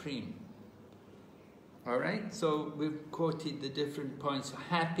Supreme. Alright, so we've quoted the different points.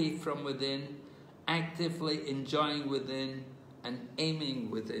 Happy from within, actively enjoying within, and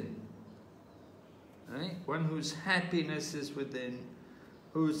aiming within. Right? One whose happiness is within,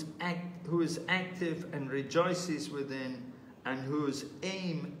 who is active and rejoices within, and whose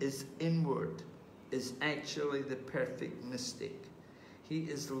aim is inward, is actually the perfect mystic. He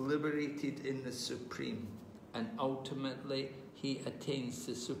is liberated in the Supreme, and ultimately he attains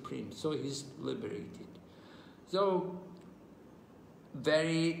the Supreme. So he's liberated. So,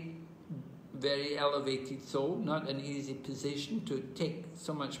 very, very elevated soul, not an easy position to take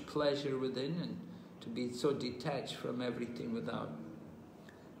so much pleasure within and to be so detached from everything without.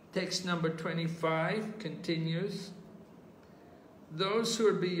 Text number 25 continues. Those who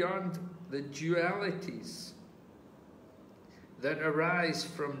are beyond the dualities that arise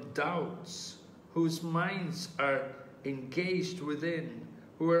from doubts, whose minds are engaged within,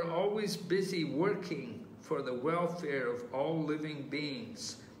 who are always busy working for the welfare of all living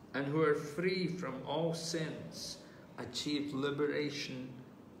beings, and who are free from all sins, achieve liberation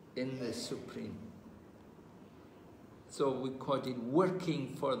in the Supreme. So we quoted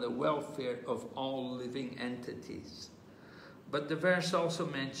working for the welfare of all living entities. But the verse also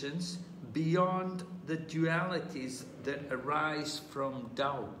mentions beyond the dualities that arise from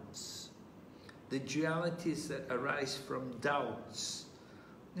doubts. The dualities that arise from doubts.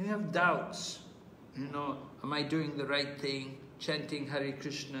 You have doubts. You know, am I doing the right thing? Chanting Hare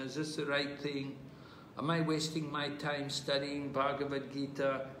Krishna, is this the right thing? Am I wasting my time studying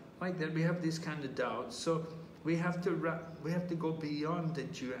Bhagavad-Gita? Like that, we have these kind of doubts. So we have to go beyond the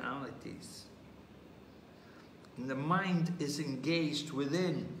dualities. And the mind is engaged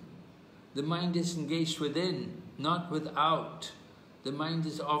within. The mind is engaged within, not without. The mind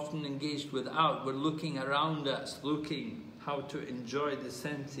is often engaged without. We're looking around us, looking how to enjoy the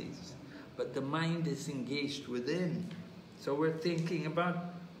senses. But the mind is engaged within. So we're thinking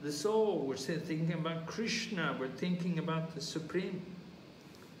about the soul, we're thinking about Krishna, we're thinking about the Supreme.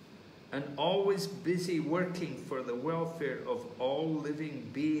 And always busy working for the welfare of all living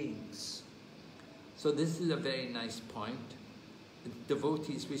beings. So this is a very nice point.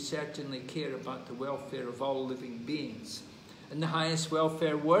 Devotees, we certainly care about the welfare of all living beings. And the highest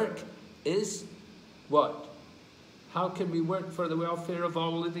welfare work is what? How can we work for the welfare of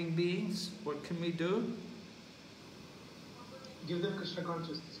all living beings? What can we do? Give them Krishna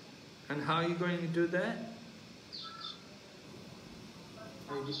consciousness. And how are you going to do that?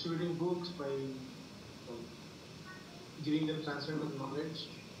 By distributing books, by giving them transcendental knowledge.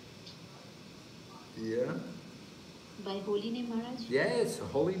 Yeah. By holy name, Maharaj? Yes,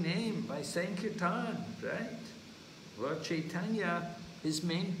 holy name, by Sankirtan, right? Lord Chaitanya, his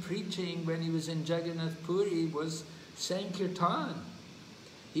main preaching when he was in Jagannath Puri was Sankirtan.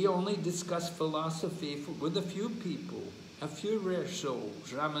 He only discussed philosophy with a few people, a few rare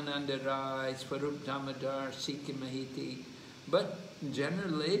souls, Ramananda Rai, Swarup Damodar, Sikhi Mahiti. But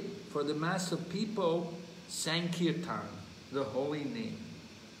generally, for the mass of people, Sankirtan, the holy name.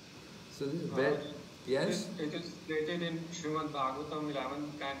 So this is very, yes? It is stated in Srimad Bhagavatam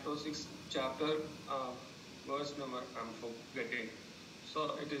 11, Canto 6, chapter, verse number, I'm forgetting.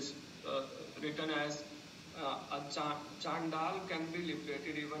 So it is written as a Chandal can be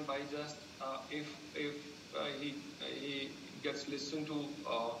liberated even by just if he gets listened to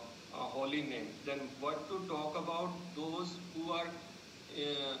a holy name. Then what to talk about those who are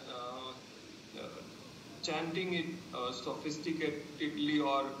chanting it sophisticatedly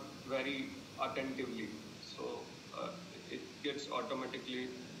or very attentively. So it gets automatically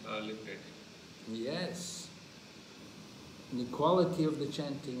liberated. Yes. And the quality of the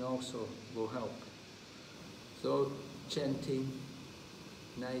chanting also will help. So chanting,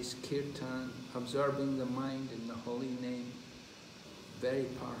 nice kirtan, absorbing the mind in the holy name, very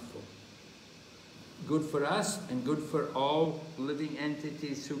powerful. Good for us and good for all living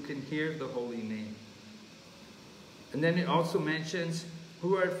entities who can hear the holy name. And then it also mentions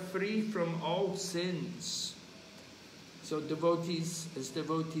who are free from all sins. So devotees, as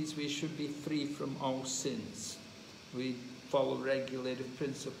devotees, we should be free from all sins. We follow regulative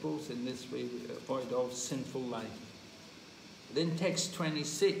principles, in this way we avoid all sinful life. Then text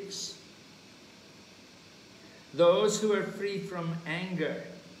 26. Those who are free from anger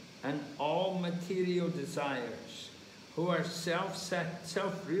and all material desires, who are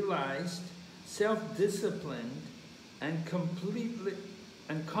self-realized, self-disciplined, and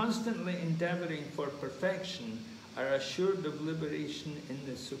and constantly endeavoring for perfection are assured of liberation in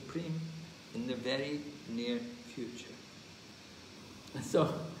the Supreme in the very near future.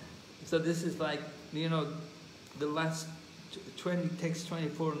 So this is like, you know, the last text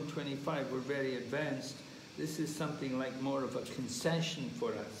 24 and 25 were very advanced. This is something like more of a concession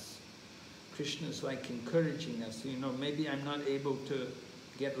for us. Krishna's like encouraging us, you know, maybe I'm not able to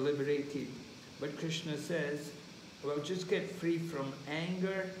get liberated, but Krishna says, well, just get free from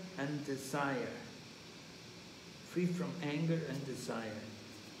anger and desire. Free from anger and desire.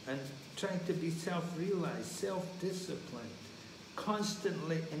 And try to be self-realized, self-disciplined,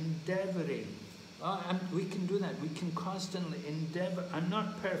 constantly endeavoring. We can do that. We can constantly endeavor. I'm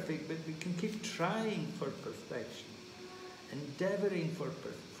not perfect, but we can keep trying for perfection. Endeavoring for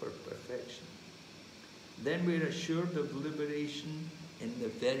perfection. Then we're assured of liberation in the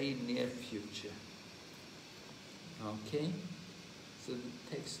very near future. Okay? So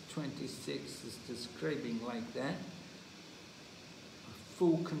the text 26 is describing like that.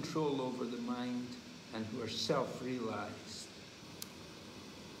 Full control over the mind and who are self-realized.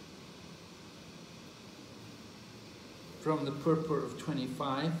 From the purport of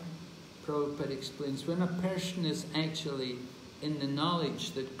 25, Prabhupada explains, when a person is actually in the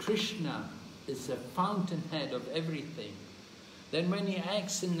knowledge that Krishna is the fountainhead of everything, then when he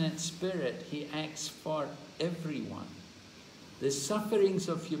acts in that spirit, he acts for everyone. The sufferings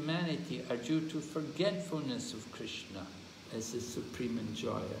of humanity are due to forgetfulness of Krishna as the supreme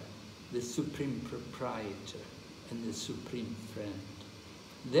enjoyer, the supreme proprietor, and the supreme friend.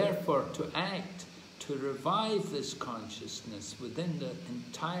 Therefore, to act to revive this consciousness within the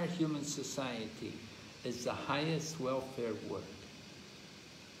entire human society is the highest welfare work.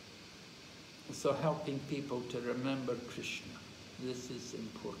 So helping people to remember Krishna, this is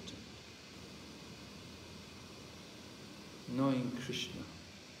important. Knowing Krishna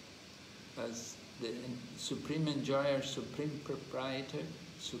as the supreme enjoyer, supreme proprietor,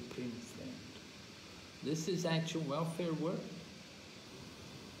 supreme friend. This is actual welfare work.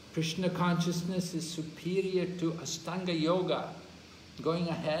 Krishna consciousness is superior to Ashtanga Yoga. Going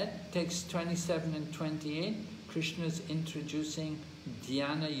ahead, text 27 and 28, Krishna is introducing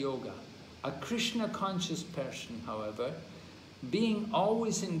Dhyana Yoga. A Krishna conscious person, however, being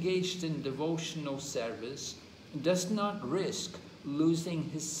always engaged in devotional service, does not risk losing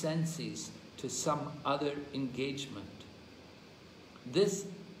his senses to some other engagement. This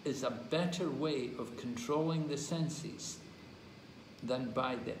is a better way of controlling the senses than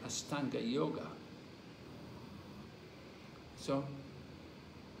by the Ashtanga Yoga. So,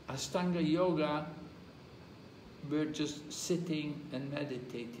 Ashtanga Yoga, we're just sitting and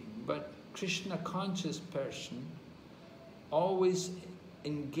meditating, but Krishna conscious person, always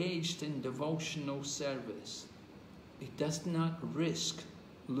engaged in devotional service, he does not risk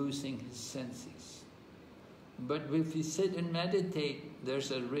losing his senses. But if you sit and meditate,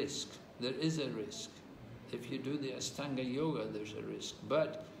 there's a risk. There is a risk. If you do the Ashtanga Yoga, there's a risk.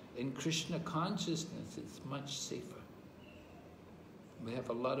 But in Krishna consciousness, it's much safer. We have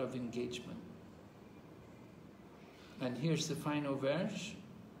a lot of engagement. And here's the final verse,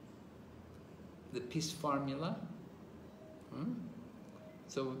 the peace formula.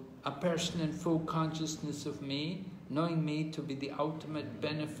 So, a person in full consciousness of me, knowing me to be the ultimate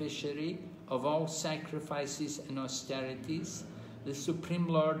beneficiary of all sacrifices and austerities, the Supreme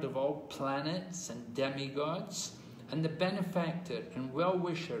Lord of all planets and demigods, and the benefactor and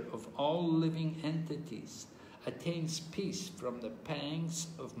well-wisher of all living entities, attains peace from the pangs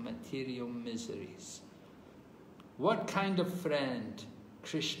of material miseries. What kind of friend?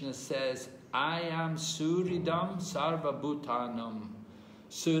 Krishna says, I am Suridam Sarvabhutanam.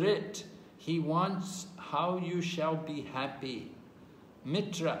 Surit, he wants how you shall be happy.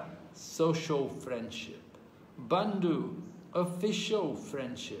 Mitra, social friendship. Bandhu, official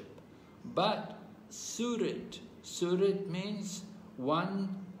friendship. But Surit, Surit means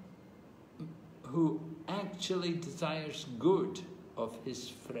one who actually desires good of his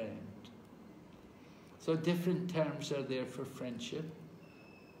friend. So different terms are there for friendship.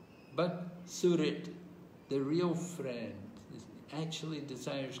 But Surit, the real friend, actually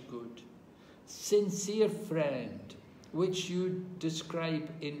desires good. Sincere friend, which you describe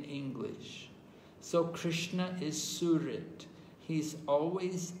in English. So Krishna is Surit. He's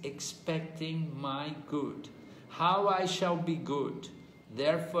always expecting my good. How I shall be good.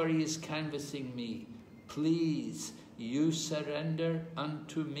 Therefore he is canvassing me. Please, you surrender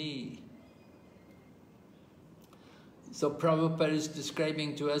unto me. So Prabhupada is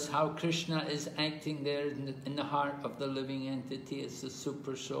describing to us how Krishna is acting there in the heart of the living entity as the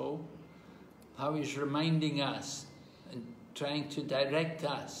super soul. How he's reminding us, and trying to direct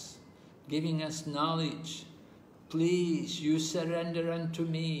us, giving us knowledge. Please, you surrender unto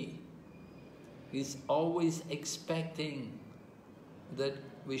me. He's always expecting that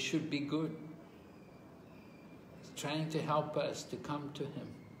we should be good. He's trying to help us to come to him.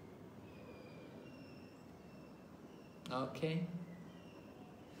 Okay?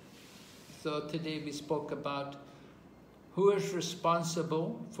 So today we spoke about who is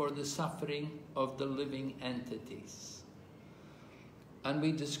responsible for the suffering of the living entities. And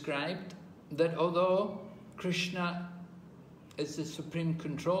we described that although Krishna is the supreme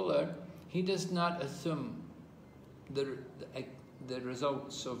controller, he does not assume the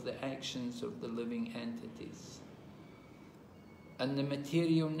results of the actions of the living entities. And the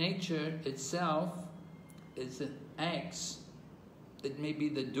material nature itself is acts. It may be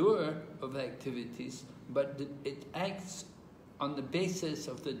the doer of activities, but it acts on the basis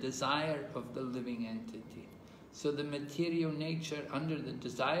of the desire of the living entity. So the material nature, under the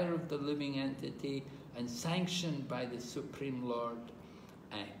desire of the living entity and sanctioned by the Supreme Lord,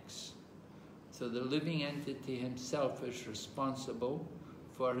 acts. So the living entity himself is responsible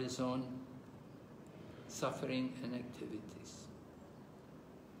for his own suffering and activities.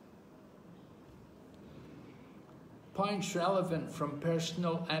 Points relevant from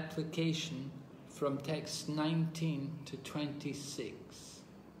personal application from texts 19 to 26.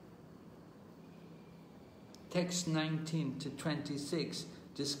 Text 19 to 26,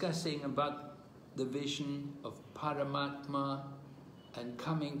 discussing about the vision of Paramatma and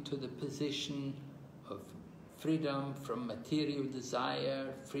coming to the position of freedom from material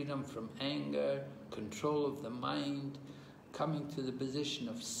desire, freedom from anger, control of the mind, coming to the position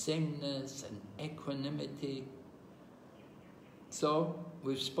of sameness and equanimity. So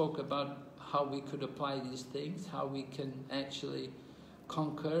we've spoke about how we could apply these things, how we can actually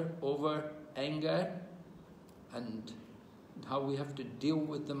conquer over anger, and how we have to deal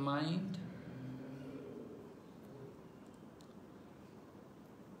with the mind.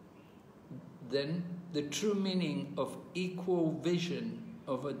 Then the true meaning of equal vision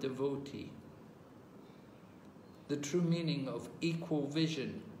of a devotee. The true meaning of equal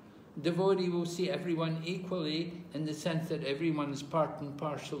vision. Devotee will see everyone equally in the sense that everyone is part and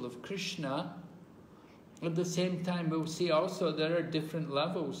parcel of Krishna. At the same time, we'll see also there are different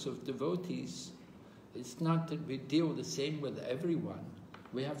levels of devotees. It's not that we deal the same with everyone.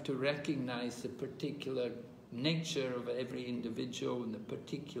 We have to recognize the particular nature of every individual and the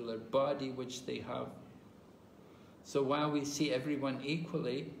particular body which they have. So while we see everyone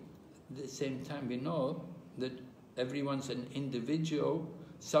equally, at the same time we know that everyone's an individual.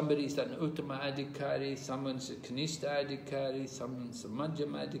 Somebody's an Uttama Adhikari, someone's a Kanishta Adhikari, someone's a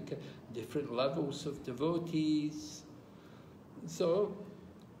Madhyama Adhikari, different levels of devotees. So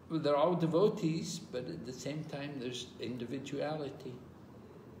they're all devotees, but at the same time there's individuality.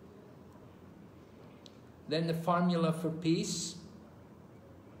 Then the formula for peace.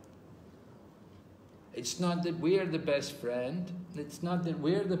 It's not that we're the best friend, it's not that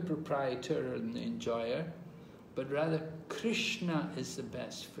we're the proprietor and the enjoyer, but rather Krishna is the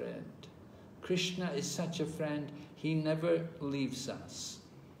best friend. Krishna is such a friend, he never leaves us.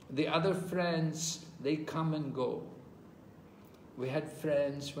 The other friends, they come and go. We had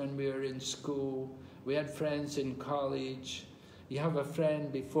friends when we were in school, we had friends in college, you have a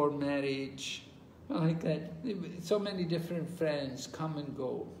friend before marriage, like that. So many different friends come and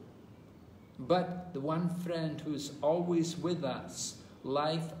go. But the one friend who's always with us,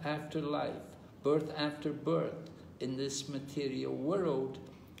 life after life, birth after birth, in this material world,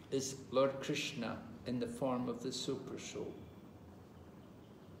 is Lord Krishna in the form of the Super Soul.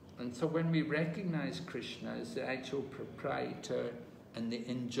 And so when we recognize Krishna as the actual proprietor and the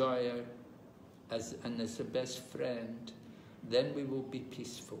enjoyer and as the best friend, then we will be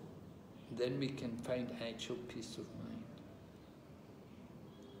peaceful. Then we can find actual peace of mind.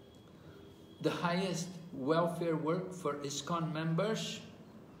 The highest welfare work for ISKCON members,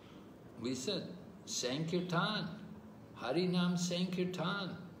 we said, Sankirtan, Harinam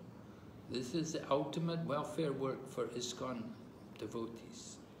Sankirtan. This is the ultimate welfare work for ISKCON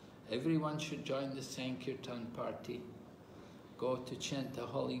devotees. Everyone should join the Sankirtan party, go to chant the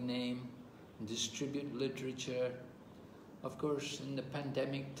holy name, distribute literature. Of course, in the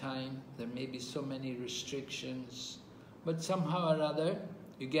pandemic time, there may be so many restrictions, but somehow or other,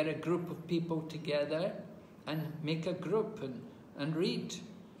 you get a group of people together and make a group and read.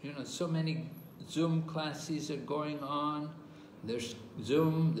 You know, so many Zoom classes are going on. There's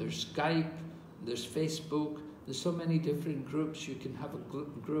Zoom, there's Skype, there's Facebook. There's so many different groups. You can have a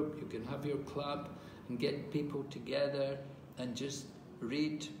group, you can have your club and get people together and just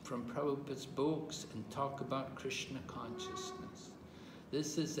read from Prabhupada's books and talk about Krishna consciousness.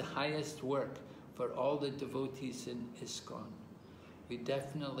 This is the highest work for all the devotees in ISKCON. We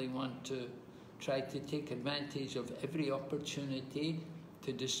definitely want to try to take advantage of every opportunity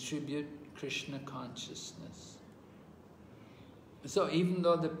to distribute Krishna consciousness. So even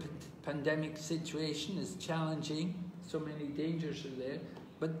though the pandemic situation is challenging, so many dangers are there,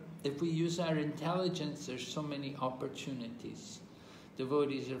 but if we use our intelligence, there's so many opportunities.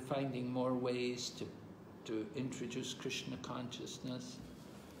 Devotees are finding more ways to introduce Krishna consciousness.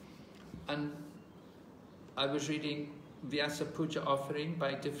 And I was reading Vyasa Puja offering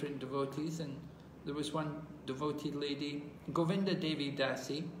by different devotees, and there was one devotee lady, Govinda Devi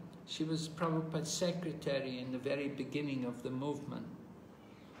Dasi. She was Prabhupada's secretary in the very beginning of the movement.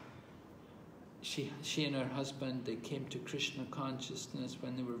 She and her husband, they came to Krishna consciousness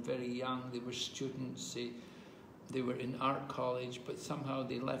when they were very young. They were students. They were in art college, but somehow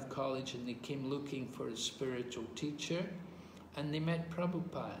they left college and they came looking for a spiritual teacher, and they met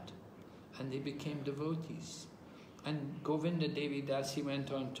Prabhupada, and they became devotees. And Govinda Devi Dasi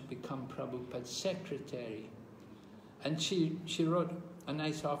went on to become Prabhupada's secretary. And she wrote a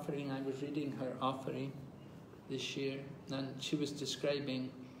nice offering. I was reading her offering this year, and she was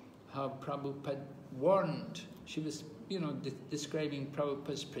describing how Prabhupada warned. She was, describing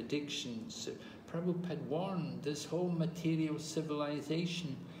Prabhupada's predictions. Prabhupada warned this whole material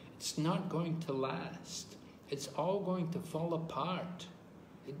civilization, it's not going to last. It's all going to fall apart.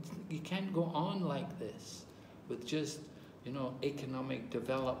 You can't go on like this with just, economic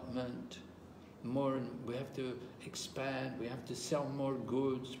development. We have to expand, we have to sell more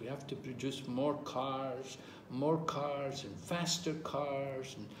goods, we have to produce more cars and faster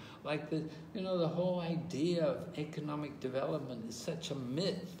cars, and like the whole idea of economic development is such a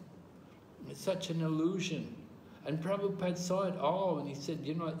myth, it's such an illusion. And Prabhupada saw it all, and he said,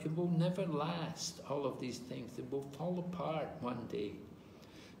 it will never last, all of these things, it will fall apart one day.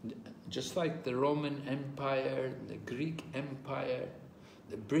 Just like the Roman Empire, the Greek Empire,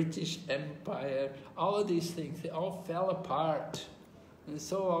 the British Empire, all of these things, they all fell apart. And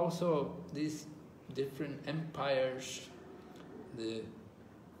so also these different empires, the,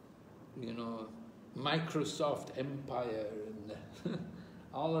 Microsoft Empire, and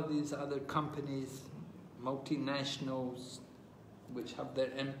all of these other companies, multinationals, which have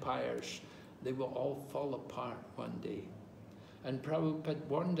their empires, they will all fall apart one day. And Prabhupada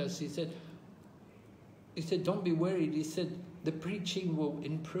warned us, he said, don't be worried. He said, the preaching will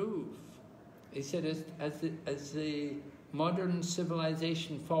improve. He said, as the modern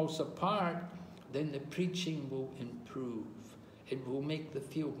civilization falls apart, then the preaching will improve. It will make the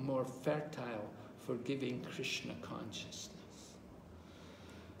field more fertile for giving Krishna consciousness.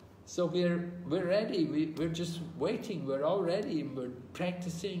 So we're ready, we're just waiting, we're all ready, and we're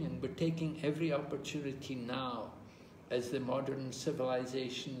practicing, and we're taking every opportunity now. As the modern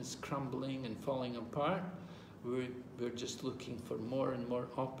civilization is crumbling and falling apart, we're just looking for more and more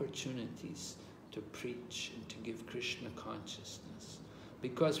opportunities to preach and to give Krishna consciousness.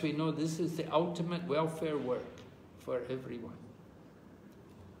 Because we know this is the ultimate welfare work for everyone.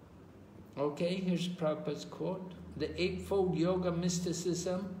 Okay, here's Prabhupada's quote. The Eightfold Yoga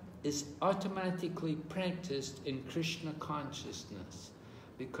mysticism is automatically practiced in Krishna consciousness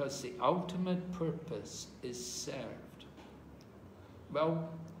because the ultimate purpose is served. Well,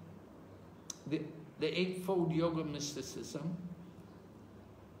 the Eightfold Yoga mysticism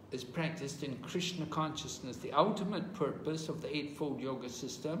is practiced in Krishna consciousness. The ultimate purpose of the Eightfold Yoga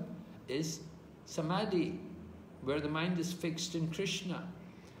system is samadhi, where the mind is fixed in Krishna.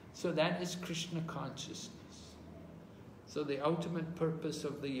 So that is Krishna consciousness. So the ultimate purpose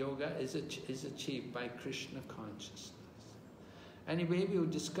of the yoga is achieved by Krishna consciousness. Anyway, we'll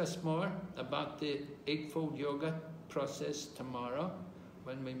discuss more about the Eightfold Yoga process tomorrow,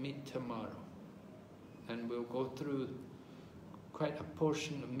 when we meet tomorrow. And we'll go through quite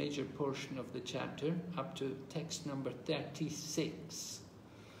a major portion of the chapter, up to text number 36.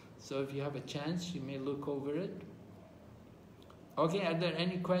 So if you have a chance, you may look over it. Okay, are there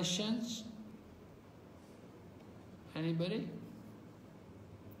any questions? Anybody?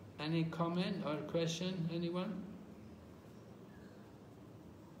 Any comment or question? Anyone?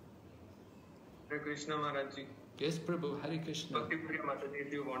 Hare Krishna Maharajji. Yes, Prabhu, Hare Krishna. Bhakti Priya Mataji,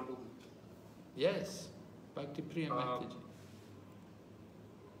 if you want to. Yes, Bhakti Priya Mataji.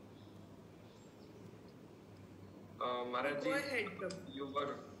 Maharajji, Go ahead,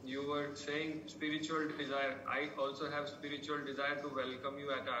 you were saying spiritual desire. I also have spiritual desire to welcome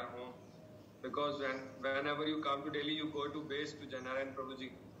you at our home. Because whenever you come to Delhi, you go to base to Janaran Prabhuji.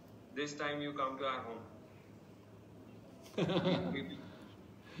 This time you come to our home.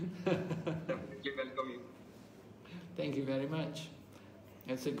 Definitely welcome you. Thank you very much.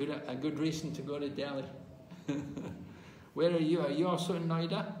 It's a good reason to go to Delhi. Where are you? Are you also in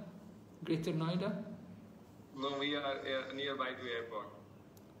Noida? Greater Noida? No, we are nearby to airport.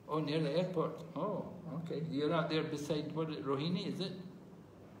 Oh, near the airport. Oh, okay. You're out there beside, what, Rohini, is it?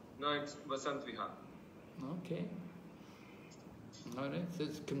 No, it's Vasant Vihar. Okay. All right, so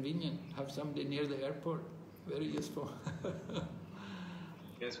it's convenient. Have somebody near the airport. Very useful.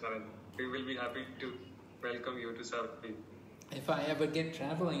 Yes, Maharaj. We will be happy to welcome you to Sastri. If I ever get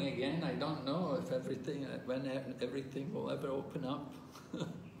traveling again, I don't know if when everything will ever open up.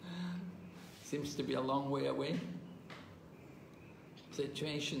 Seems to be a long way away.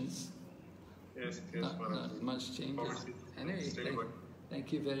 Situations. Yes, not much changes. Anyway,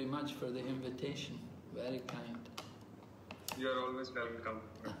 thank you very much for the invitation. Very kind. You are always welcome.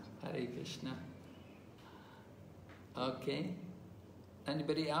 Hare Krishna. Okay.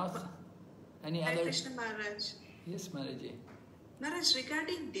 Anybody else? Any Hare other? Krishna Maharaj. Yes, Maharaji. Maharaj,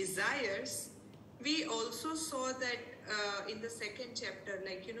 regarding desires, we also saw that in the second chapter,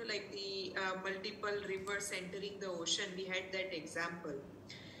 like the multiple rivers entering the ocean, we had that example.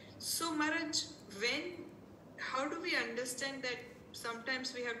 So Maharaj, how do we understand that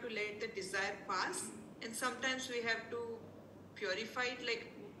sometimes we have to let the desire pass and sometimes we have to purify it?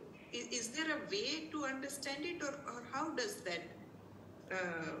 Like, is there a way to understand it, or how does that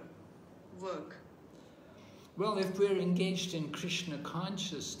work? Well, if we're engaged in Krishna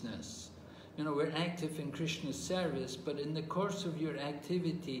consciousness, we're active in Krishna's service, but in the course of your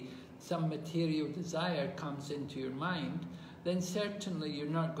activity, some material desire comes into your mind, then certainly you're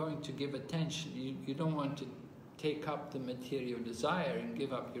not going to give attention. You don't want to take up the material desire and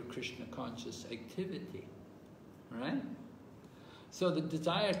give up your Krishna conscious activity, right? So the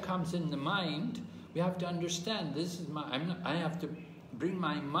desire comes in the mind. We have to understand this is I have to bring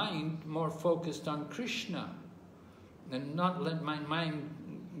my mind more focused on Krishna and not let my mind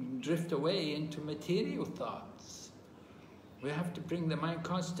drift away into material thoughts. We have to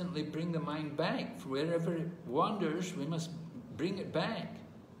constantly bring the mind back. Wherever it wanders, we must bring it back.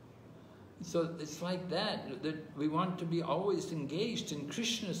 So it's like that we want to be always engaged in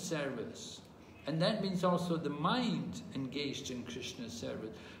Krishna's service. And that means also the mind engaged in Krishna's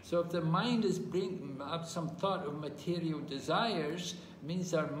service. So if the mind is bringing up some thought of material desires, it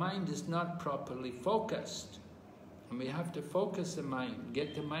means our mind is not properly focused. And we have to focus the mind,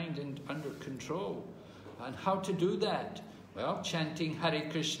 get the mind under control. And how to do that? Well, chanting Hare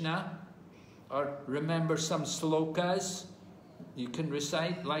Krishna, or remember some slokas. You can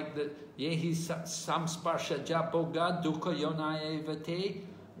recite like the Yehi Samsparsha Japoga Dukha Yonaya Evate,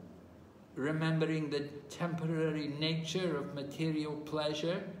 remembering the temporary nature of material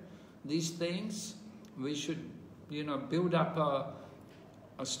pleasure. These things, we should, build up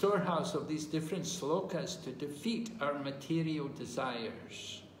a storehouse of these different slokas to defeat our material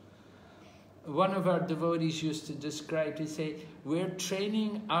desires. One of our devotees used to describe, he said, we're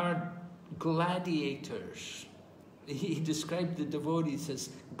training our gladiators. He described the devotees as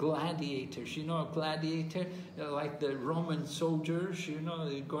gladiators. You know a gladiator? Like the Roman soldiers,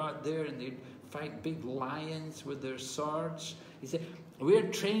 they go out there and they fight big lions with their swords. He said, we're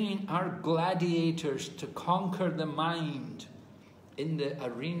training our gladiators to conquer the mind in the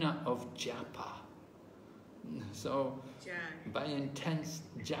arena of japa. So, by intense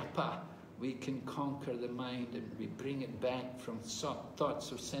japa, we can conquer the mind and we bring it back from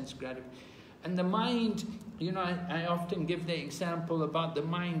thoughts of sense gratification. And the mind, I often give the example about the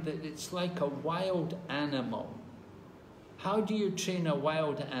mind that it's like a wild animal. How do you train a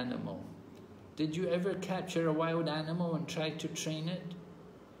wild animal? Did you ever capture a wild animal and try to train it?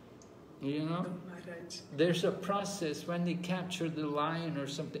 There's a process when they capture the lion or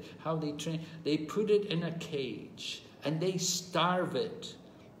something, how they train. They put it in a cage and they starve it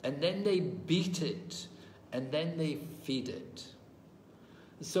and then they beat it and then they feed it.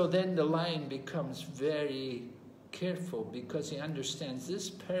 So then the lion becomes very careful because he understands this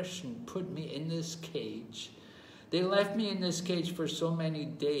person put me in this cage. They left me in this cage for so many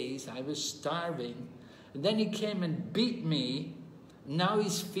days. I was starving. And then he came and beat me. Now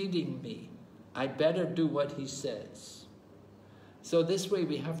he's feeding me. I better do what he says. So this way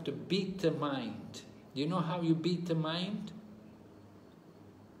we have to beat the mind. Do you know how you beat the mind?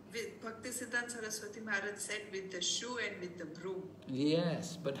 Bhakti Siddhanta Saraswati Maharaj said with the shoe and with the broom.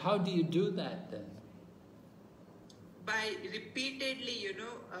 Yes, but how do you do that then? By repeatedly,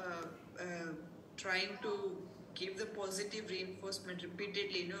 trying to give the positive reinforcement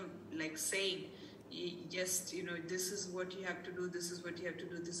repeatedly, like saying, just, this is what you have to do, this is what you have to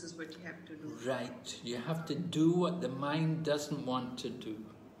do, this is what you have to do. Right. You have to do what the mind doesn't want to do.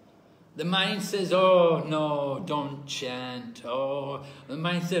 The mind says, oh no, don't chant. Oh, the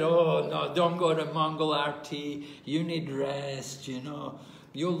mind said, oh no, don't go to Mongol Arti. You need rest, you know.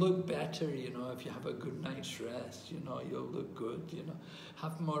 You'll look better, you know, if you have a good night's rest, you know, you'll look good, you know.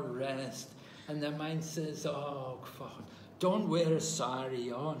 Have more rest. And the mind says, oh, fuck, don't wear a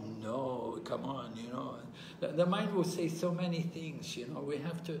sari. Oh no, come on, you know. The mind will say so many things, you know. We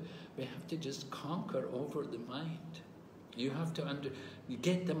have to just conquer over the mind. You have to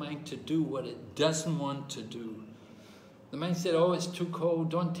get the mind to do what it doesn't want to do. The mind said, oh, it's too cold,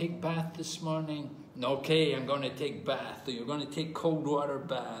 don't take bath this morning. Okay, I'm going to take bath. You're going to take cold water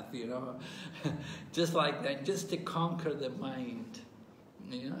bath, you know. Just like that, just to conquer the mind.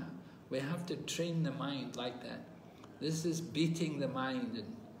 You know, we have to train the mind like that. This is beating the mind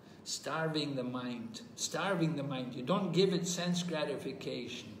and starving the mind. Starving the mind. You don't give it sense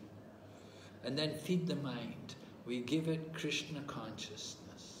gratification and then feed the mind. We give it Krishna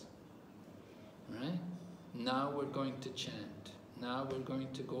consciousness. Right? Now we're going to chant. Now we're going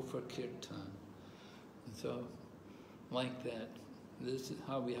to go for kirtan. So, like that. This is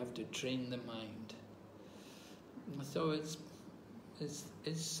how we have to train the mind. So it's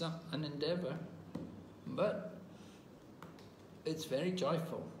an endeavor, but it's very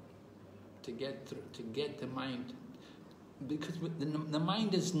joyful to get through, to get the mind, because the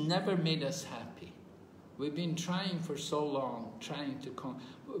mind has never made us happy. We've been trying for so long, trying to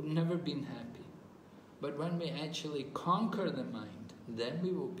we've never been happy. But when we actually conquer the mind, then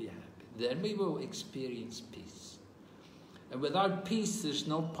we will be happy. Then we will experience peace. And without peace, there's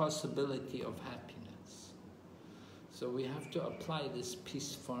no possibility of happiness. So we have to apply this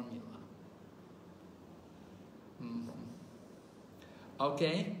peace formula.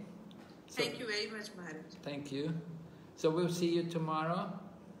 Okay? So, thank you very much, Maharaj. Thank you. So we'll see you tomorrow.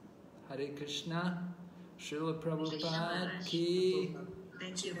 Hare Krishna. Srila Prabhupada ki.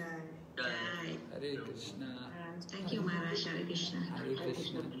 Thank you. Jai. Hare Krishna. Thank you, Maharaj. Hare Krishna. Hare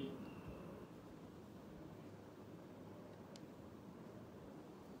Krishna.